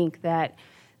really think that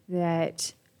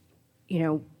it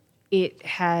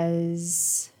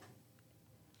has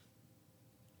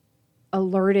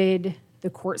alerted the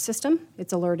court system.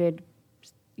 It's alerted,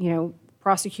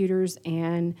 prosecutors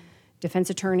and defense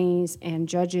attorneys and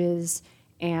judges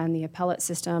and the appellate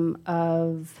system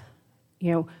of,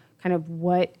 kind of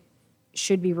what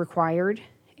should be required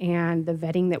and the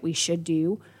vetting that we should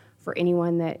do for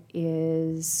anyone that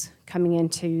is coming in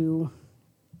to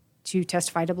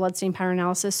testify to bloodstain pattern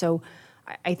analysis. So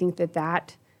I think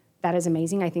that is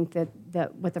amazing. I think that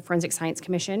what the Forensic Science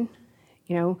Commission,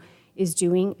 is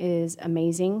doing is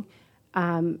amazing,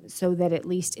 so that at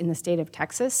least in the state of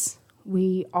Texas,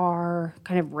 we are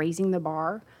kind of raising the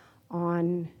bar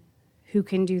on who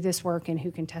can do this work and who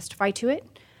can testify to it.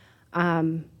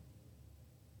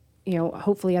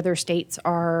 Hopefully other states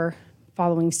are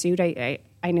following suit. I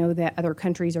know that other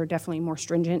countries are definitely more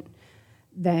stringent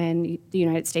than the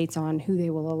United States on who they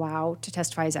will allow to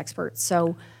testify as experts.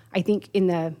 So I think in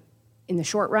the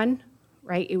short run,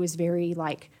 right, it was very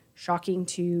shocking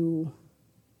to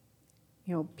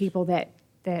people that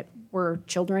were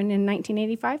children in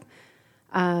 1985.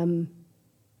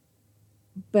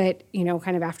 But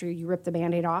kind of after you rip the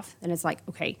Band-Aid off, then it's like,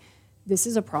 okay, this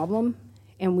is a problem,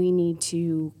 and we need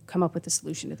to come up with a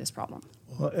solution to this problem.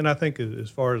 Well, and I think as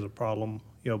far as a problem,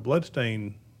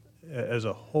 bloodstain as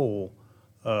a whole,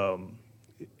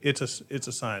 it's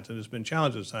a science, and it's been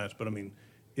challenged as a science. But I mean,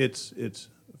 it's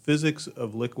physics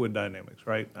of liquid dynamics,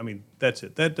 right? I mean, that's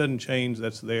it. That doesn't change.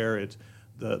 That's there. It's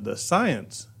the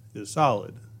science is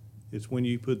solid. It's when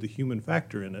you put the human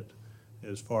factor in it,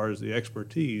 as far as the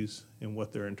expertise and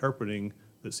what they're interpreting,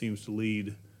 that seems to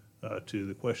lead to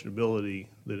the questionability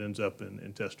that ends up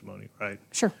in testimony, right?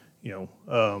 Sure.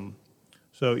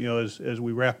 So as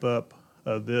we wrap up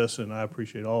this, and I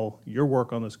appreciate all your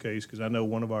work on this case, because I know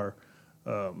one of our,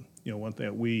 one thing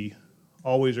that we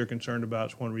always are concerned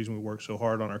about, it's one reason we work so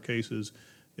hard on our cases,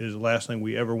 is the last thing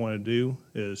we ever want to do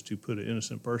is to put an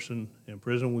innocent person in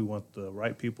prison. We want the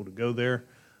right people to go there.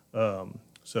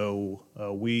 So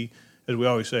we, as we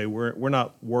always say, we're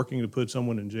not working to put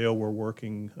someone in jail. We're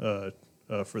working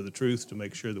for the truth, to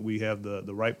make sure that we have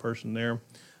the right person there.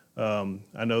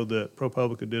 I know that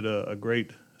ProPublica did a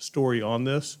great story on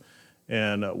this,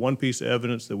 and one piece of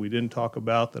evidence that we didn't talk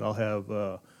about that I'll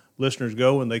have listeners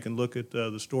go and they can look at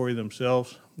the story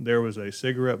themselves. There was a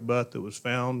cigarette butt that was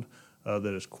found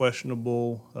that is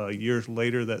questionable. Years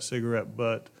later, that cigarette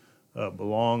butt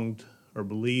belonged or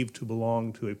believed to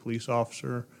belong to a police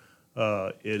officer.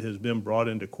 It has been brought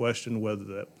into question whether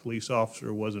that police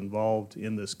officer was involved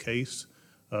in this case,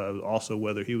 also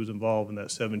whether he was involved in that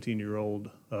 17-year-old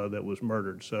that was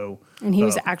murdered. So, and he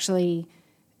was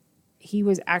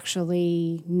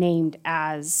actually named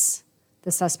as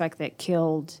the suspect that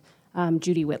killed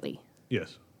Judy Whitley.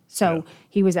 Yes. So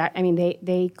he was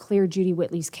they cleared Judy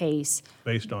Whitley's case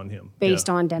based on him,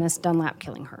 on Dennis Dunlap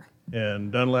killing her.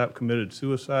 And Dunlap committed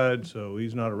suicide, so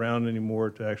he's not around anymore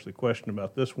to actually question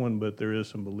about this one, but there is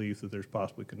some belief that there's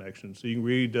possibly connections. So you can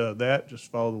read that. Just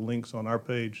follow the links on our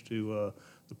page to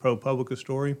the ProPublica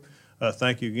story.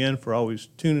 Thank you again for always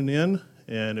tuning in.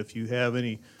 And if you have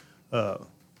any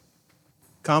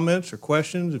comments or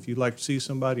questions, if you'd like to see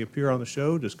somebody appear on the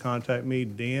show, just contact me,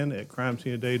 Dan, at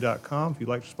crimesceneaday.com. If you'd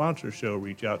like to sponsor the show,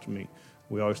 reach out to me.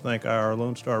 We always thank our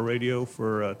Lone Star Radio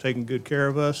for taking good care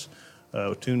of us.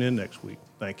 Tune in next week.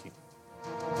 Thank you.